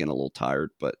jaw is getting a little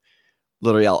tired, but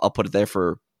literally I'll put it there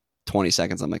for 20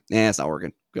 seconds. I'm like, it's not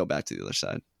working. Go back to the other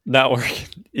side. Not working.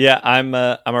 Yeah, I'm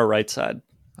a right side.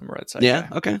 I'm a right side. Yeah.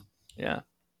 Guy. Okay. Yeah.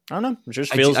 I don't know. It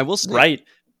just feels I will say, right.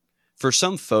 For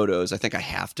some photos, I think I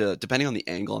have to, depending on the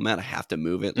angle I'm at, I have to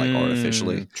move it like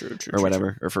artificially or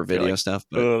whatever, or for video stuff.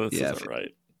 But this isn't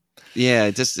right. Yeah,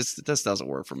 this doesn't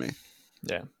work for me.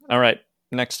 Yeah. All right.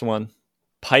 Next one.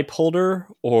 Pipe holder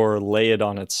or lay it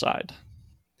on its side?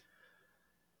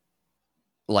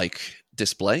 Like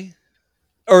display?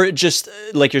 Or just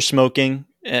like you're smoking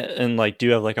and like, do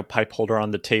you have like a pipe holder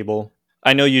on the table?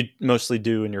 I know you mostly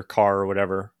do in your car or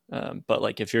whatever. But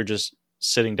like if you're just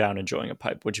sitting down enjoying a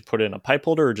pipe, would you put it in a pipe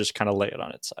holder or just kind of lay it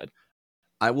on its side?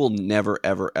 I will never,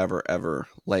 ever, ever, ever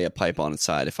lay a pipe on its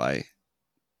side if I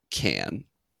can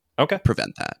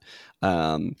prevent that.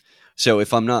 So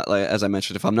if I'm not, like, as I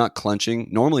mentioned, if I'm not clenching,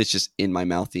 normally it's just in my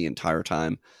mouth the entire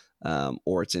time,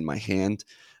 or it's in my hand.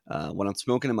 When I'm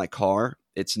smoking in my car,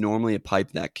 it's normally a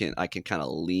pipe that I can kind of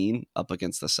lean up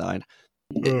against the side.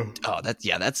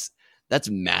 That's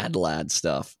mad lad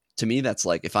stuff. To me, that's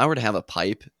like if I were to have a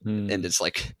pipe and just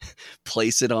like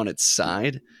place it on its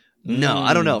side. No,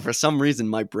 I don't know. For some reason,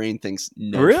 my brain thinks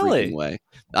no freaking way.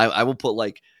 I will put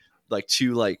like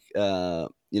two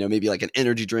maybe like an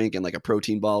energy drink and like a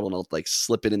protein bottle, and I'll like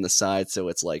slip it in the side so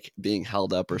it's like being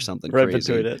held up or something right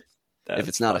crazy. Between it. If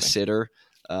it's not a sitter,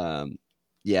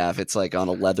 if it's like on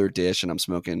a leather dish and I'm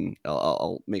smoking,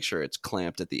 I'll make sure it's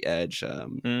clamped at the edge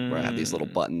where I have these little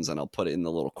buttons, and I'll put it in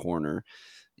the little corner.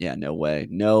 Yeah, no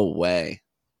way.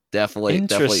 Definitely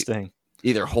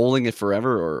either holding it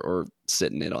forever or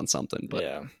sitting it on something. But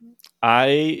yeah,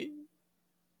 I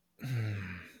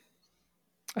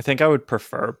think I would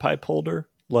prefer pipe holder,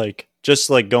 like just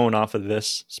like going off of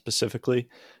this specifically.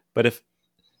 But if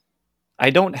I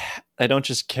don't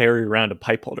just carry around a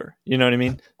pipe holder, you know what I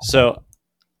mean? So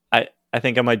I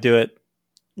think I might do it,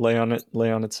 lay on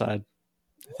its side.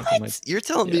 You're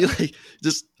telling me like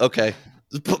just okay.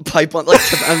 Just put pipe on, like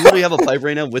I literally have a pipe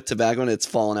right now with tobacco and it's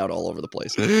falling out all over the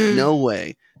place. No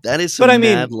way. That is some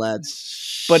mad lad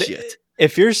shit. But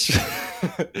if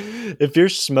you're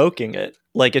smoking it,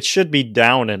 like it should be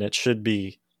down and it should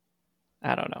be,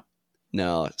 I don't know.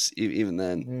 No, even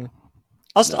then.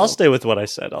 I'll stay with what I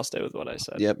said.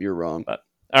 Yep, you're wrong. But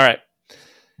all right.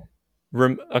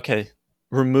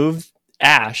 Remove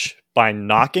ash by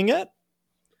knocking it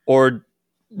or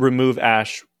remove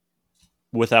ash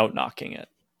without knocking it?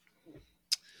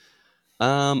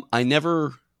 I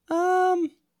never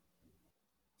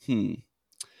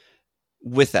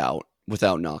without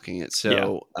knocking it.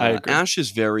 So ash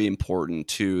is very important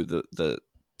to the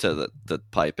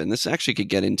pipe, and this actually could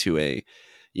get into a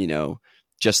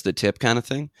just the tip kind of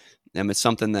thing. And it's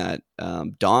something that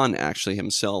Don actually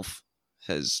himself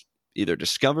has either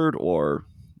discovered or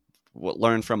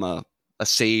learned from a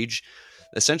sage.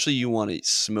 Essentially, you want to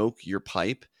smoke your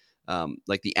pipe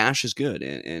like the ash is good.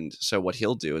 And so what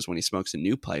he'll do is when he smokes a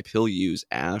new pipe, he'll use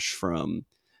ash from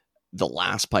the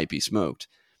last pipe he smoked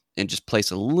and just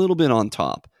place a little bit on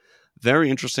top. Very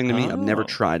interesting to me. I've never Oh.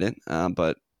 tried it,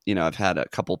 but I've had a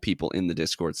couple people in the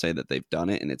Discord say that they've done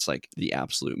it and it's like the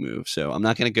absolute move. So I'm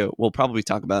not going to go, we'll probably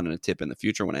talk about it in a tip in the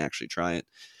future when I actually try it.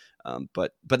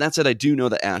 But that said, I do know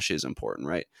that ash is important,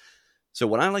 right? So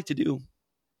what I like to do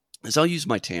is I'll use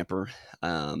my tamper,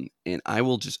 and I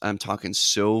will I'm talking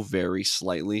so very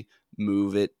slightly,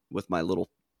 move it with my little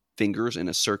fingers in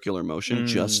a circular motion,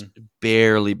 just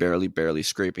barely, barely, barely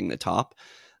scraping the top.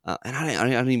 And I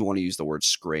don't even want to use the word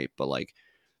scrape, but like,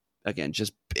 again,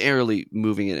 just barely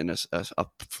moving it in a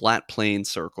flat plane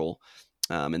circle.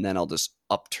 And then I'll just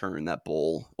upturn that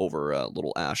bowl over a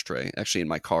little ashtray. Actually, in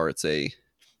my car, it's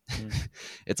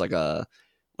it's like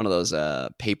one of those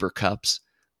paper cups.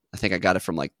 I think I got it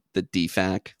from like the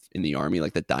DFAC in the Army,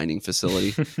 like the dining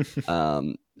facility.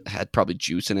 Had probably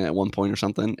juice in it at one point or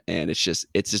something, and it's just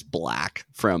black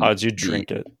from. How did you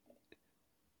drink it?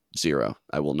 0.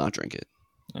 I will not drink it.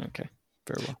 Okay,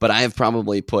 very well. But I have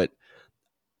probably put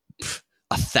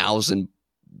 1,000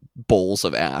 bowls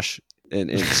of ash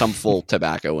and some full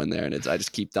tobacco in there, and I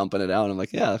just keep dumping it out. And I'm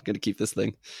like, yeah, I'm gonna keep this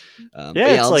thing. It's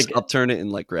I'll like just upturn it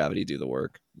and let gravity do the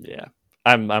work. Yeah,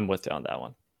 I'm with you on that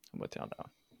one.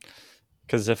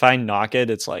 Because if I knock it,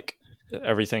 it's like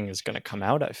everything is gonna come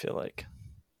out. I feel like.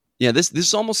 Yeah, this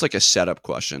is almost like a setup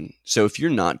question. So if you're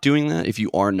not doing that, if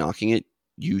you are knocking it,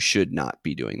 you should not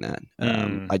be doing that.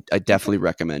 I definitely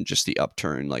recommend just the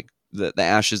upturn. Like the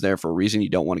ash is there for a reason. You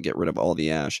don't want to get rid of all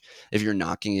the ash. If you're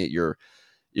knocking it, you're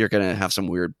gonna have some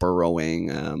weird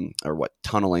burrowing or what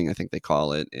tunneling I think they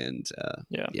call it. And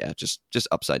just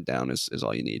upside down is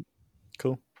all you need.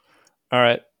 Cool. All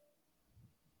right.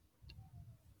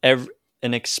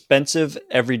 An expensive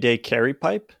everyday carry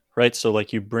pipe, right? So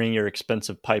like you bring your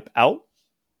expensive pipe out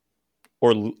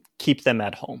or keep them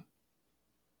at home.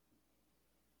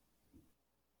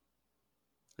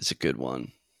 It's a good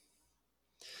one.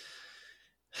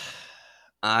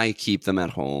 I keep them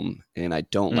at home, and I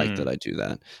don't like that I do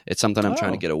that. It's something I'm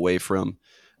trying to get away from.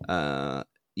 Yeah,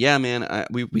 man.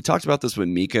 We talked about this with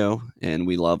Miko, and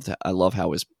I love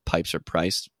how his pipes are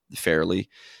priced fairly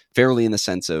in the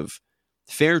sense of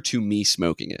fair to me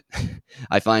smoking it.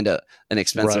 I find an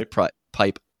expensive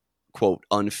pipe, quote,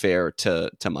 unfair to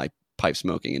my pipe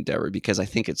smoking endeavor, because I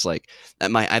think it's like I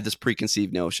have this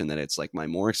preconceived notion that it's like my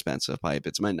more expensive pipe,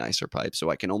 it's my nicer pipe,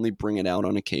 so I can only bring it out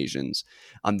on occasions.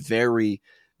 I'm very,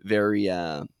 very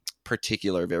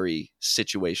particular, very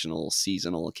situational,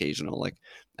 seasonal, occasional. Like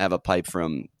I have a pipe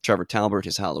from Trevor Talbert,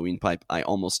 his Halloween pipe. I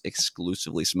almost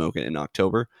exclusively smoke it in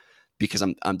October because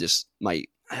I'm just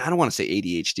I don't want to say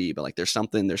ADHD, but like there's some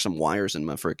wires in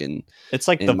my freaking, it's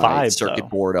like the vibe circuit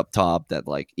board up top that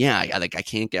like, I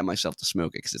can't get myself to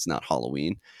smoke it because it's not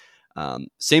Halloween.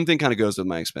 Same thing kind of goes with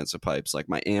my expensive pipes, like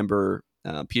my Amber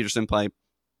Peterson pipe.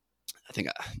 I think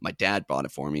my dad bought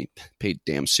it for me, paid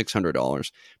damn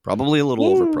 $600, probably a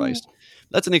little overpriced.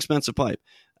 That's an expensive pipe.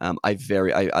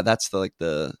 That's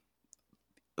the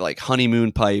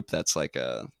honeymoon pipe. That's like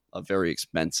a very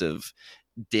expensive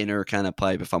dinner kind of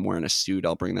pipe. If I'm wearing a suit,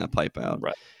 I'll bring that pipe out.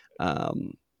 Right.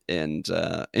 And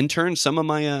in turn, some of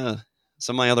my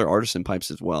other artisan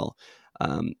pipes as well.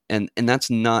 And that's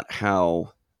not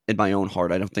how, in my own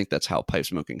heart, I don't think that's how pipe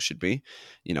smoking should be.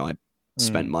 I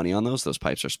spent money on those. Those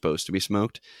pipes are supposed to be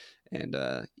smoked. And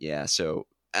so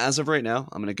as of right now,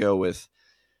 I'm going to go with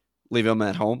leave them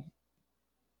at home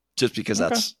just because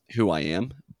that's who I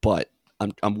am. But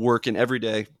I'm working every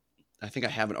day. I think I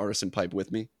have an artisan pipe with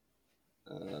me.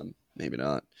 Maybe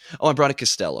not. Oh, I brought a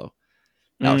Castello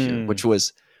out here, which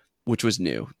was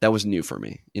new. That was new for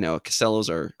me. Castellos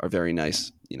are very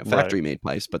nice, factory made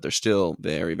pipes, but they're still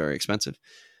very, very expensive.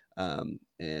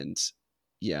 And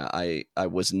yeah, I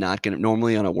was not going to,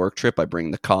 normally on a work trip, I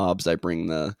bring the cobs, I bring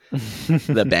the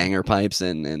banger pipes,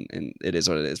 and it is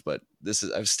what it is. But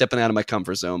I'm stepping out of my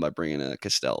comfort zone by bringing a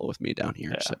Castello with me down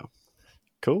here. Yeah. So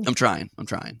cool. I'm trying.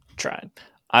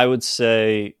 I would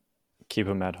say keep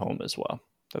them at home as well.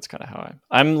 That's kind of how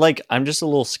I'm just a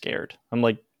little scared. I'm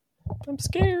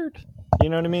scared. You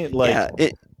know what I mean? Like,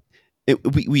 yeah,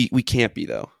 we can't be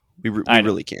though. We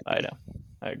really can't. I know.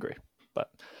 I agree. But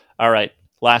all right,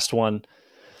 last one.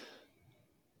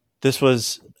 This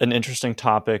was an interesting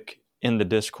topic in the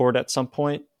Discord at some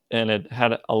point, and it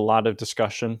had a lot of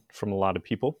discussion from a lot of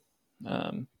people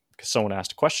because someone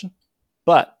asked a question.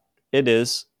 But it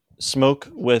is smoke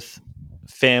with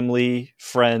family,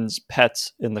 friends,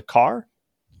 pets in the car,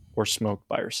 or smoke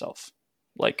by yourself.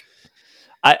 Like,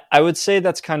 I would say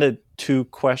that's kind of two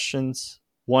questions.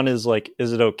 One is like,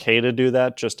 is it okay to do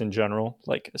that just in general?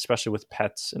 Like, especially with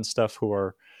pets and stuff who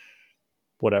are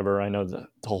whatever. I know the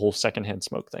whole secondhand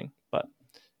smoke thing. But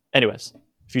anyways,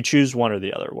 if you choose one or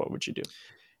the other, what would you do?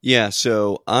 Yeah,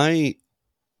 so I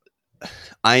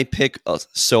pick a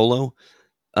solo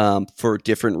for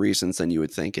different reasons than you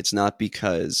would think. It's not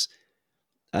because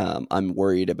I'm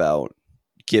worried about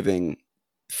giving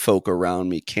folk around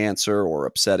me cancer or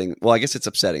upsetting. Well, I guess it's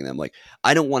upsetting them. Like,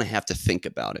 I don't want to have to think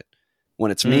about it. When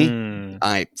it's me,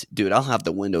 dude, I'll have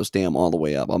the windows damn all the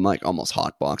way up. I'm like almost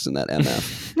hotboxing that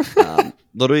MF.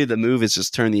 Literally, the move is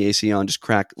just turn the AC on, just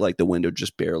crack like the window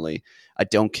just barely. I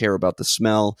don't care about the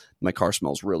smell. My car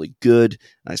smells really good.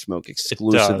 I smoke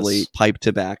exclusively pipe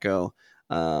tobacco.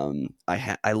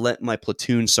 I let my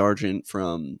platoon sergeant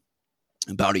from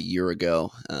about a year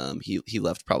ago. He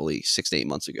left probably 6 to 8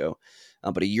 months ago.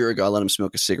 But a year ago, I let him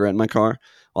smoke a cigarette in my car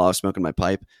while I was smoking my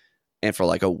pipe. And for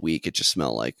like a week, it just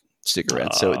smelled like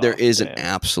cigarettes. So there is an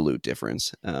absolute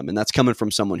difference. And that's coming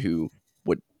from someone who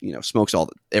would, smokes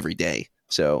every day.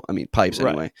 So, I mean, pipes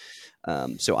anyway.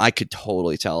 So I could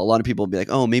totally tell. A lot of people would be like,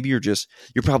 oh, maybe you're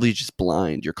probably just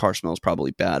blind. Your car smells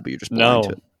probably bad, but you're just blind to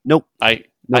it. Nope. I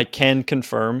can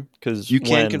confirm because you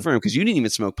can confirm because you didn't even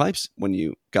smoke pipes when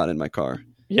you got in my car.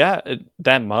 Yeah,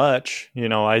 that much. It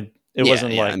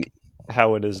wasn't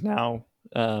how it is now.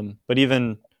 But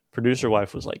even producer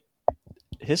wife was like,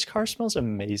 his car smells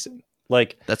amazing.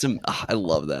 Like I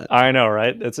love that. I know,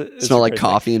 right? It's smell like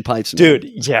coffee and pipes, dude.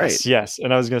 Yes.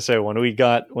 And I was gonna say when we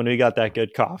got that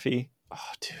good coffee, oh,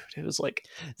 dude, it was like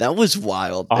that was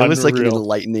wild. Unreal. It was like an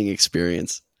enlightening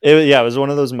experience. It was one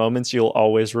of those moments you'll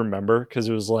always remember because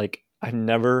it was like I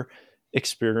never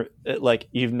experienced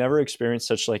you've never experienced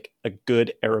such like a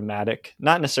good aromatic,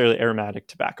 not necessarily aromatic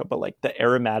tobacco, but like the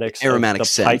aromatics, aromatic of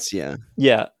the sense,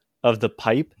 pipe, of the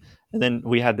pipe, and then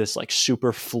we had this like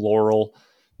super floral,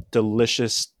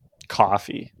 delicious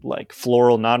coffee, like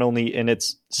floral not only in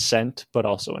its scent but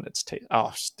also in its taste.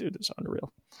 Oh, dude, it's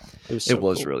unreal. It was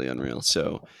cool. Really unreal.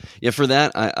 So yeah, for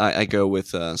that I go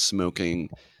with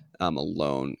smoking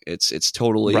alone. It's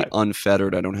totally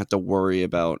unfettered. I don't have to worry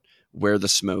about where the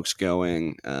smoke's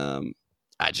going.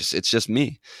 It's just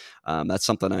me. That's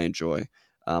something I enjoy.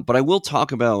 But I will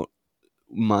talk about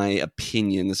my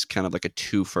opinion. This is kind of like a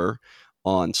twofer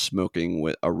on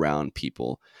smoking around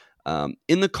people.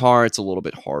 In the car, it's a little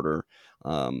bit harder.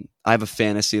 I have a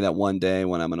fantasy that one day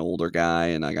when I'm an older guy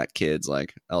and I got kids,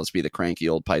 like I'll just be the cranky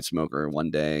old pipe smoker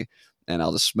one day and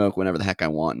I'll just smoke whenever the heck I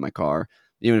want in my car,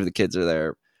 even if the kids are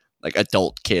there, like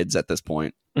adult kids at this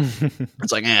point.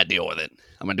 It's like, deal with it.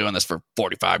 I've been doing this for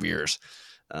 45 years.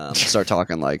 Start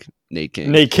talking like Nate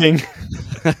King.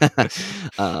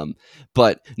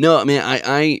 But no, I mean,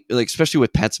 I like, especially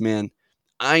with pets, man,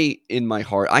 in my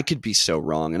heart, I could be so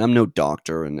wrong, and I'm no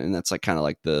doctor. And that's like kind of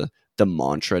like the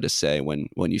mantra to say when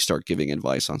you start giving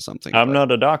advice on something. I'm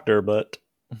not a doctor, but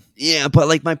yeah, but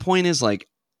like my point is like,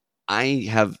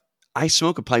 I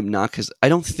smoke a pipe not because I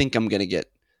don't think I'm going to get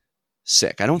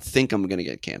sick. I don't think I'm going to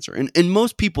get cancer. And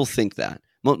most people think that.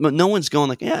 No one's going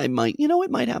like, yeah, it might,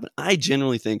 it might happen. I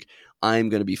generally think I'm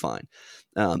going to be fine.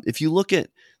 If you look at,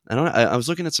 I was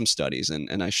looking at some studies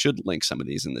and I should link some of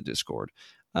these in the Discord.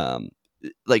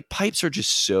 Like pipes are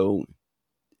just so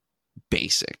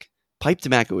basic. Pipe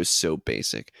tobacco is so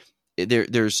basic.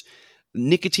 There's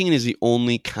nicotine is the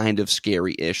only kind of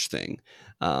scary-ish thing.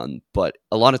 But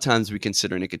a lot of times we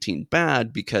consider nicotine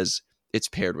bad because it's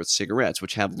paired with cigarettes,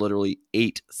 which have literally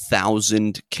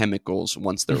 8,000 chemicals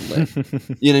once they're lit.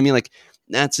 You know what I mean? Like,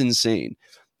 that's insane.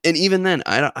 And even then,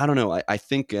 I don't know. I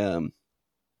think, I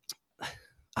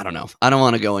don't know. I don't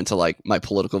want to go into like my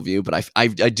political view, but I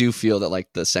do feel that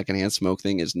like the secondhand smoke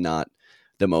thing is not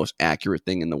the most accurate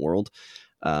thing in the world.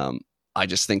 I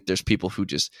just think there's people who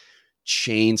just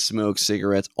chain smoke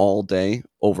cigarettes all day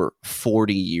over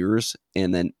 40 years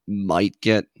and then might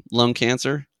get lung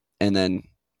cancer. And then,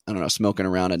 I don't know, smoking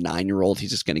around a 9-year-old, he's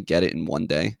just going to get it in one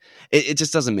day. It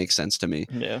just doesn't make sense to me.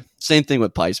 Yeah. Same thing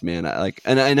with pipes, man.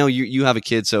 And I know you have a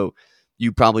kid, so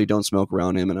you probably don't smoke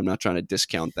around him, and I'm not trying to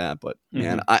discount that. But,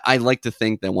 man, I like to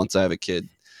think that once I have a kid,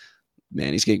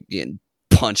 man, he's going to get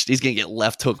punched. He's going to get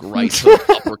left hook, right hook,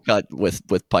 uppercut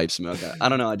with pipe smoke. I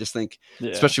don't know. I just think,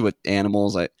 especially with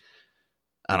animals,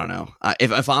 I don't know.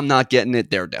 If I'm not getting it,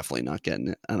 they're definitely not getting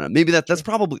it. I don't know. Maybe that's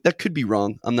probably, that could be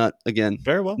wrong. I'm not, again,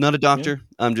 very well, not a doctor.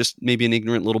 Yeah. I'm just maybe an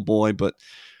ignorant little boy, but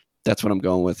that's what I'm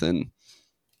going with. And,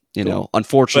 you know,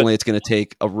 unfortunately, it's going to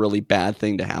take a really bad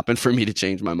thing to happen for me to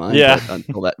change my mind. Yeah.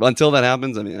 But until that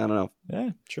happens, I mean, I don't know.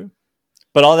 Yeah, true.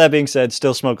 But all that being said,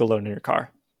 still smoke alone in your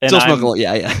car. And still smoke alone.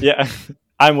 Yeah. Yeah.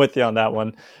 I'm with you on that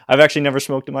one. I've actually never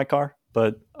smoked in my car.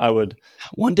 but I would.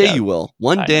 One day Yeah, you will.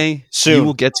 One day soon. you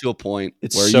will get to a point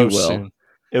It's where so you will. soon.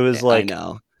 It was I like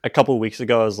know. a couple of weeks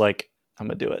ago. I was like, I'm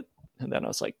gonna do it, and then I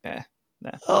was like, nah.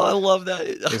 Oh, I love that.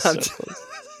 It's so close.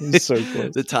 It's so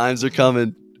close. The times are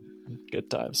coming.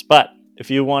 Good times. But if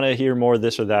you want to hear more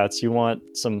this or that, you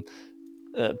want some,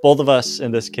 both of us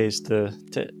in this case to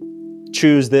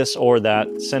choose this or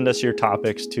that, send us your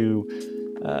topics to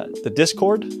the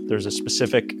Discord. There's a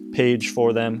specific page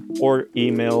for them, or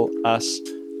email us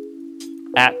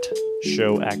at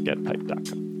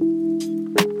show@getpipe.com.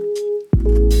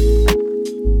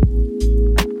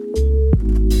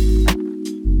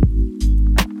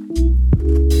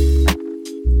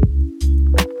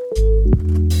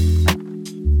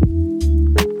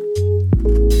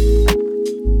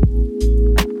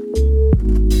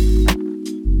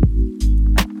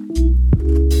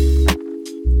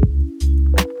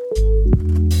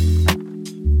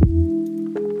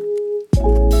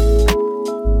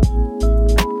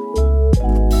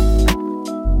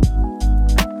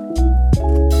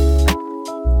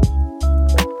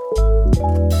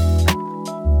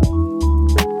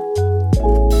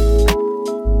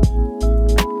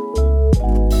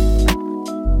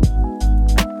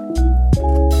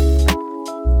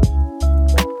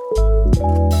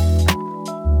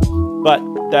 But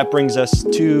that brings us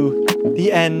to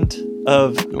the end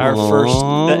of our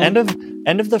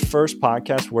end of the first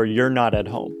podcast where you're not at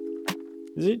home.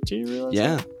 Do you realize?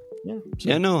 Yeah. That? Yeah. So.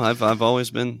 Yeah. No, I've always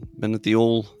been at the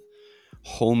old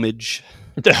homage,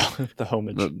 the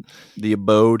homage, the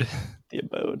abode,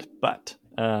 But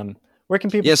where can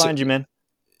people find you, man?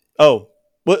 Oh,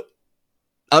 what?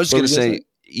 I was going to say.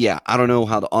 Yeah, I don't know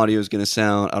how the audio is going to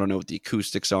sound. I don't know what the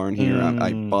acoustics are in here.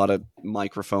 I bought a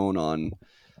microphone on.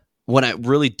 What I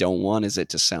really don't want is it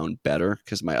to sound better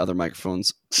because my other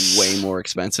microphone's way more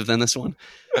expensive than this one.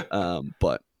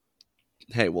 But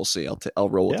hey, we'll see. I'll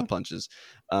roll with the punches.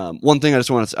 One thing I was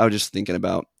just thinking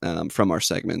about from our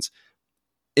segments.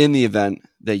 In the event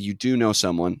that you do know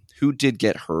someone who did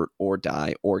get hurt or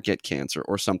die or get cancer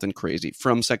or something crazy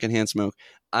from secondhand smoke,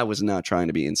 I was not trying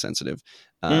to be insensitive.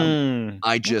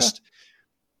 I just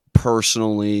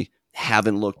personally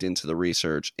haven't looked into the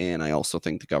research, and I also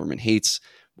think the government hates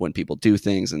when people do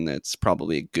things, and that's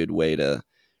probably a good way to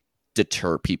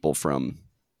deter people from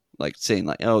like saying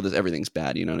like, oh, everything's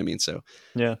bad. You know what I mean? So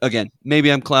again,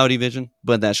 maybe I'm cloudy vision,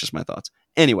 but that's just my thoughts.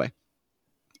 Anyway,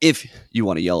 if you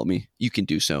want to yell at me, you can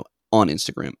do so on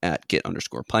Instagram at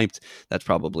 @get_piped. That's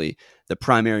probably the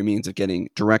primary means of getting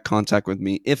direct contact with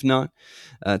me. If not,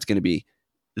 it's going to be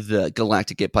the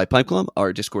Galactic Get Pipe Club,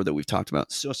 our Discord that we've talked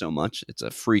about so much. It's a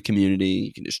free community.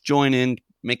 You can just join in,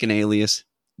 make an alias.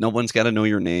 No one's got to know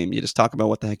your name. You just talk about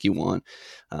what the heck you want.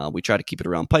 We try to keep it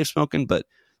around pipe smoking, but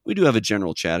we do have a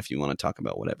general chat if you want to talk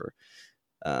about whatever.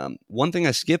 One thing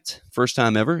I skipped, first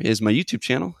time ever, is my YouTube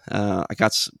channel. I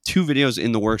got 2 videos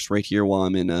in the works right here while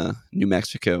I'm in New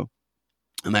Mexico.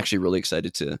 I'm actually really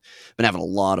excited been having a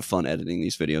lot of fun editing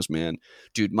these videos, man.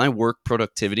 Dude, my work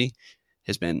productivity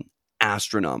has been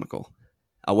astronomical.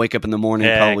 I wake up in the morning,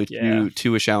 probably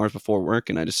 2-ish hours before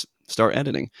work, and I just start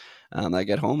editing. I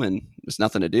get home and there's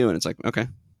nothing to do, and it's like, okay,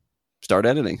 start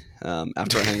editing.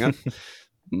 After I hang up,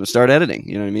 I'm going to start editing.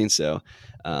 You know what I mean? So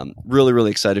really,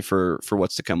 really excited for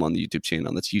what's to come on the YouTube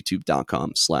channel. That's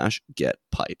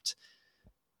youtube.com/getpiped.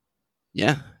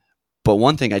 Yeah. But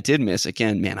one thing I did miss,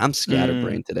 again, man, I'm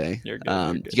scatterbrained today. You're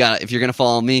good. If you're going to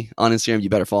follow me on Instagram, you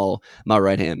better follow my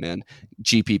right hand man,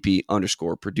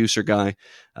 GPP_producer guy.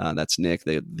 That's Nick,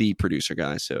 the producer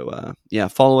guy. So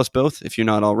follow us both if you're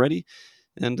not already.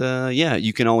 And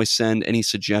you can always send any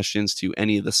suggestions to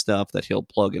any of the stuff that he'll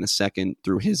plug in a second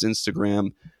through his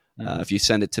Instagram. If you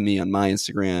send it to me on my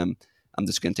Instagram, I'm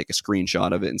just going to take a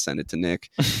screenshot of it and send it to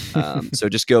Nick. So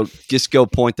just go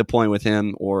point to point with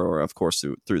him, or of course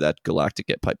through that Galactic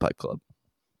Get Pipe Club.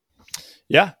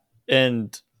 Yeah,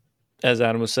 and as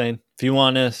Adam was saying, if you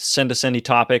want to send us any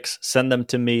topics, send them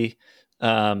to me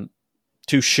to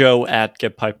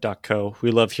show@getpipe.co.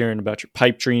 We love hearing about your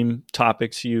pipe dream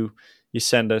topics. You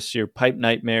send us your pipe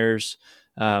nightmares,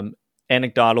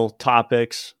 anecdotal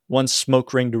topics, one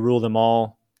smoke ring to rule them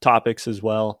all topics as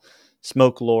well,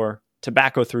 smoke lore,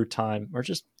 tobacco through time, or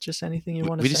just anything you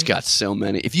want to say. We just got so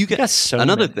many. If you got so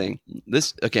another many. Thing,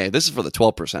 this is for the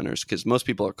 12%ers because most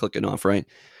people are clicking off, right?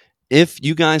 If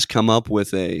you guys come up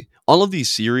with all of these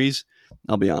series,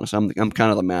 I'll be honest, I'm kind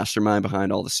of the mastermind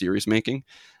behind all the series making.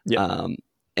 Yeah.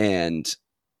 And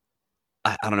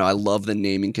I don't know, I love the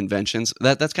naming conventions.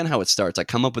 That's kind of how it starts. I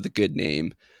come up with a good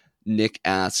name. Nick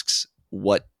asks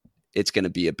what it's going to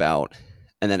be about,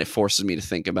 and then it forces me to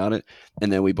think about it.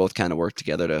 And then we both kind of work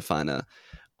together to find a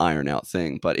iron out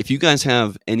thing. But if you guys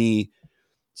have any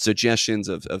suggestions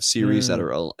of series that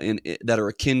are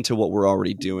akin to what we're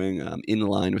already doing, in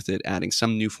line with it, adding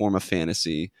some new form of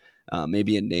fantasy,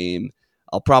 maybe a name.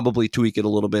 I'll probably tweak it a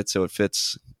little bit so it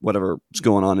fits whatever's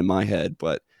going on in my head.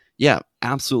 But yeah,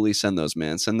 absolutely send those,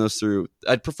 man. Send those through.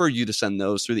 I'd prefer you to send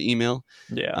those through the email.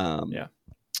 Yeah.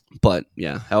 But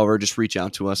yeah, however, just reach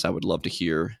out to us. I would love to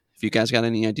hear if you guys got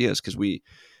any ideas, because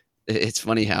it's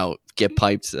funny how Get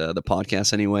Piped, the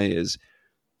podcast anyway, is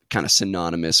kind of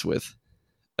synonymous with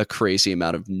a crazy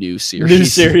amount of new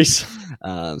series.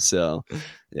 So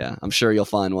yeah, I'm sure you'll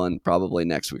find one probably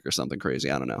next week or something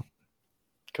crazy. I don't know.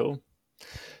 Cool.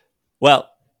 Well,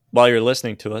 while you're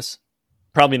listening to us,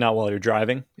 probably not while you're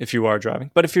driving, if you are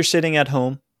driving, but if you're sitting at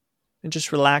home and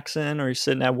just relaxing, or you're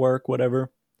sitting at work,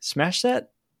 whatever, smash that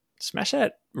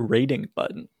rating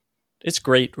button. It's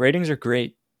great. Ratings are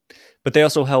great, but they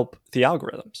also help the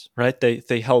algorithms, right?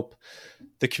 They help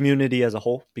the community as a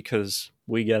whole, because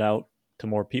we get out to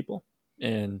more people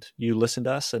and you listen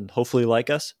to us and hopefully like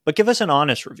us, but give us an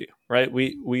honest review, right?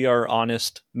 We are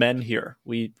honest men here.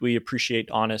 We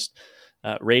appreciate honest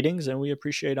ratings, and we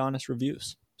appreciate honest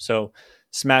reviews. So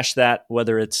smash that,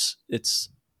 whether it's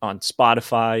on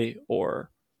Spotify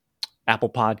or Apple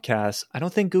Podcasts. I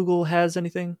don't think Google has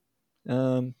anything,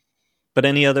 but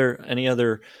any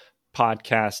other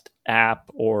podcast app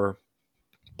or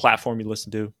platform you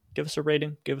listen to, give us a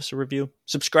rating, give us a review,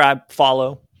 subscribe,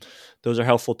 follow. Those are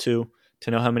helpful too, to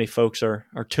know how many folks are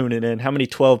tuning in, how many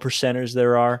 12%ers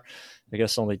there are. I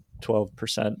guess only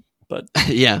 12%, but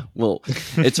yeah. Well,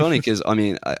 it's funny because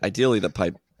ideally the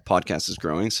Pipe podcast is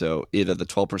growing, so either the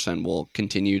 12% will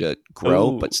continue to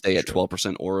grow but stay at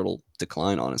 12%, or it'll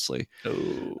decline, honestly.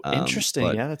 Interesting.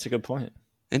 Yeah, that's a good point.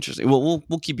 Interesting. Well,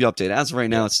 we'll keep you updated. As of right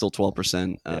now, it's still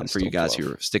 12% for you guys 12.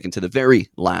 who are sticking to the very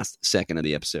last second of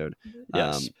the episode.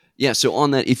 Yes. Yeah. So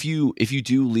on that, if you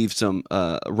do leave some,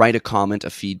 write a comment, a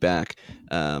feedback,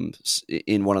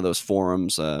 in one of those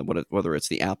forums, whether it's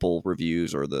the Apple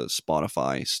reviews or the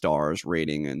Spotify stars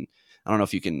rating, and I don't know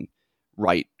if you can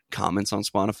write comments on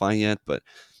Spotify yet, but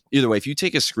either way, if you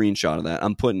take a screenshot of that,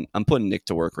 I'm putting Nick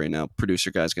to work right now. Producer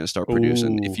guy's going to start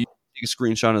producing. If you take a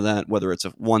screenshot of that, whether it's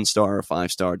a 1-star or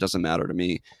 5-star, it doesn't matter to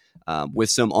me, with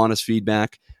some honest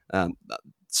feedback,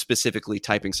 specifically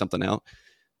typing something out,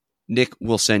 Nick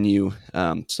will send you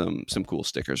some cool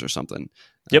stickers or something.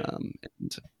 Yep.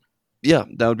 And yeah,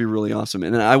 that would be really awesome.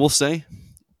 And I will say,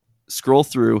 scroll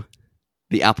through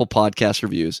the Apple Podcast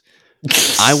reviews.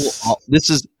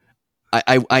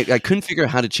 I couldn't figure out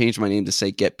how to change my name to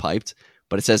say Get Piped,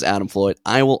 but it says Adam Floyd.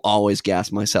 I will always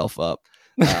gas myself up.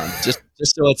 Just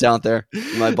so it's out there.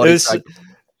 My buddy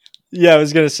I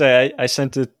was gonna say I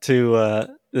sent it to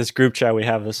this group chat we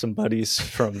have with some buddies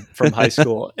from high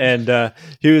school, and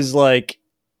he was like,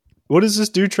 "What is this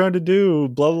dude trying to do?"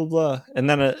 Blah blah blah. And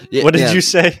then what did you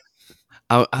say?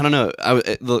 I don't know.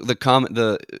 The comment,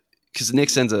 because Nick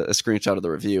sends a screenshot of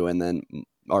the review, and then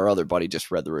our other buddy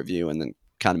just read the review and then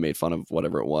kind of made fun of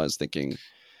whatever it was, thinking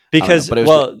because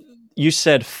you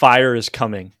said fire is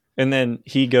coming, and then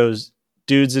he goes,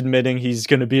 dude's admitting he's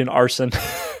going to be an arson.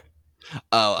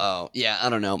 Oh, yeah. I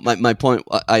don't know. My point.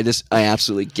 I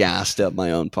absolutely gassed up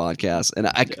my own podcast, and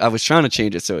I was trying to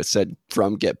change it so it said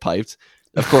from Get Piped.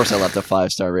 Of course, I left a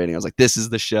 5-star rating. I was like, "This is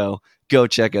the show. Go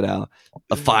check it out.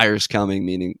 A fire's coming,"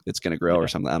 meaning it's going to grow or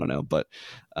something. I don't know, but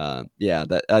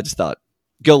that I just thought,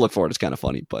 go look for it. It's kind of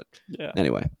funny, but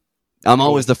anyway. I'm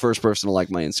always the first person to like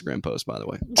my Instagram post, by the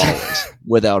way. Always.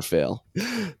 Without fail.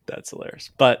 That's hilarious.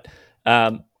 But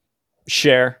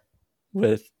share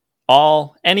with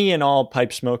any and all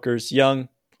pipe smokers, young,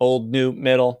 old, new,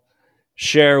 middle.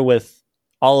 Share with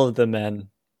all of the men,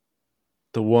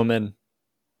 the women,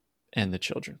 and the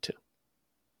children too.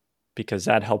 Because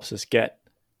that helps us get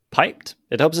piped.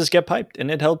 It helps us get piped, and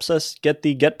it helps us get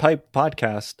the Get Piped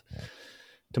podcast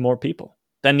to more people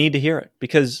that need to hear it,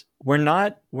 because we're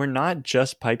not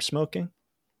just pipe smoking.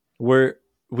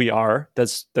 We are.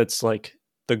 That's like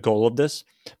the goal of this.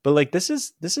 But like this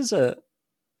is a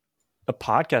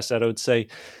podcast that I would say,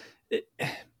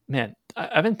 man,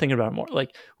 I've been thinking about it more.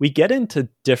 Like we get into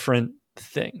different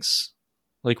things.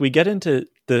 Like we get into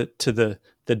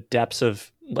the depths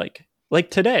of like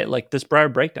today, like this Briar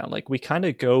breakdown. Like we kind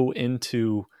of go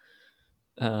into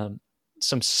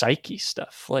some psyche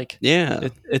stuff. Like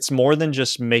it's more than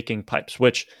just making pipes,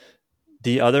 which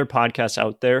the other podcasts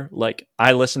out there, like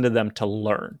I listen to them to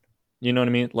learn. You know what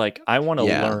I mean? Like I want to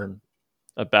learn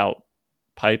about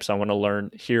pipes. I want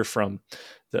to hear from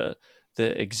the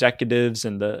executives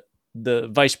and the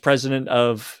vice president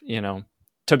of,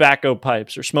 tobacco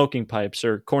pipes or smoking pipes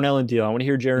or Cornell and Deal. I want to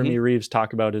hear Jeremy Reeves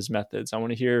talk about his methods. I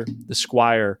want to hear the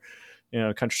Squire,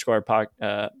 Country Squire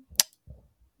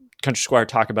Country Squire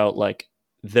talk about like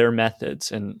their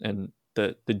methods and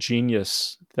the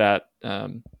genius that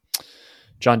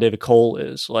John David Cole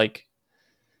is like.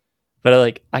 But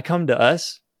like I come to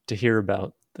us to hear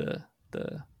about the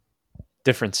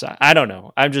different side. I don't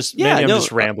know. I'm just maybe I'm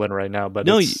just rambling right now. But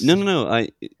no.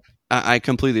 I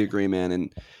completely agree, man.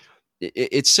 And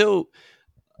it's so.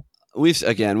 We've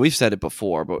said it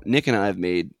before, but Nick and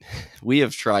I we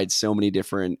have tried so many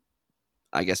different,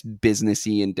 I guess,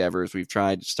 businessy endeavors. We've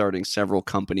tried starting several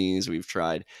companies. We've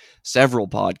tried several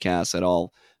podcasts that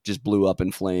all just blew up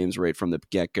in flames right from the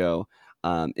get-go.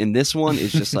 And this one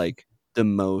is just like the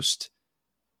most,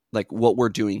 like what we're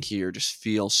doing here just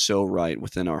feels so right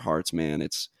within our hearts, man.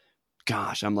 It's,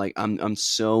 gosh, I'm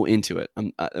so into it.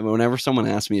 Whenever someone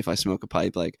asks me if I smoke a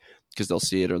pipe, like, because they'll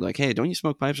see it or like, hey, don't you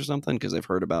smoke pipes or something? Because they've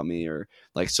heard about me, or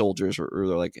like soldiers, or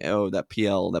they're like, oh, that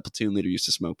platoon leader used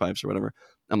to smoke pipes or whatever.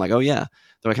 I'm like, oh yeah.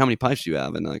 They're like, how many pipes do you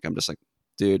have? And like, I'm just like,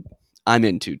 dude, I'm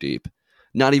in too deep.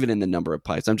 Not even in the number of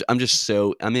pipes.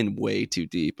 I'm in way too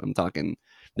deep. I'm talking.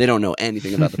 They don't know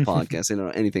anything about the podcast. They don't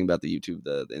know anything about the YouTube,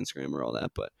 the Instagram, or all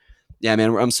that. But yeah,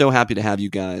 man, I'm so happy to have you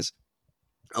guys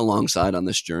alongside on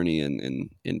this journey, and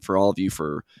for all of you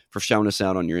for shouting us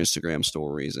out on your Instagram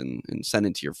stories and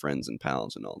sending to your friends and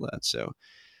pals and all that. So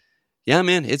yeah,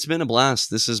 man, it's been a blast.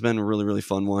 This has been a really, really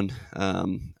fun one.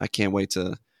 I can't wait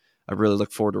I really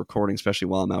look forward to recording, especially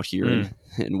while I'm out here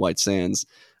in White Sands.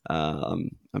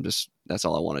 That's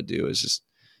all I want to do is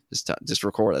just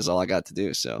record. That's all I got to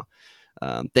do. So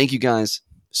thank you guys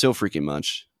so freaking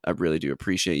much. I really do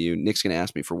appreciate you. Nick's going to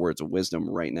ask me for words of wisdom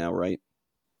right now, right?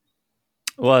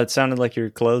 Well, it sounded like you're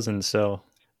closing, so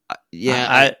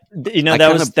yeah.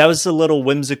 That was a little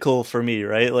whimsical for me,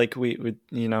 right? Like we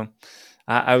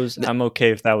I'm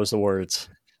okay if that was the words.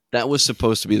 That was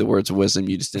supposed to be the words of wisdom.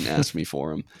 You just didn't ask me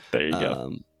for them. There you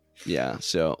go. Yeah.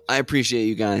 So I appreciate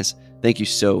you guys. Thank you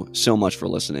so much for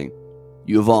listening.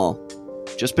 You have all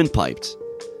just been piped,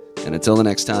 and until the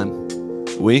next time,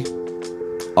 we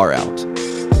are out.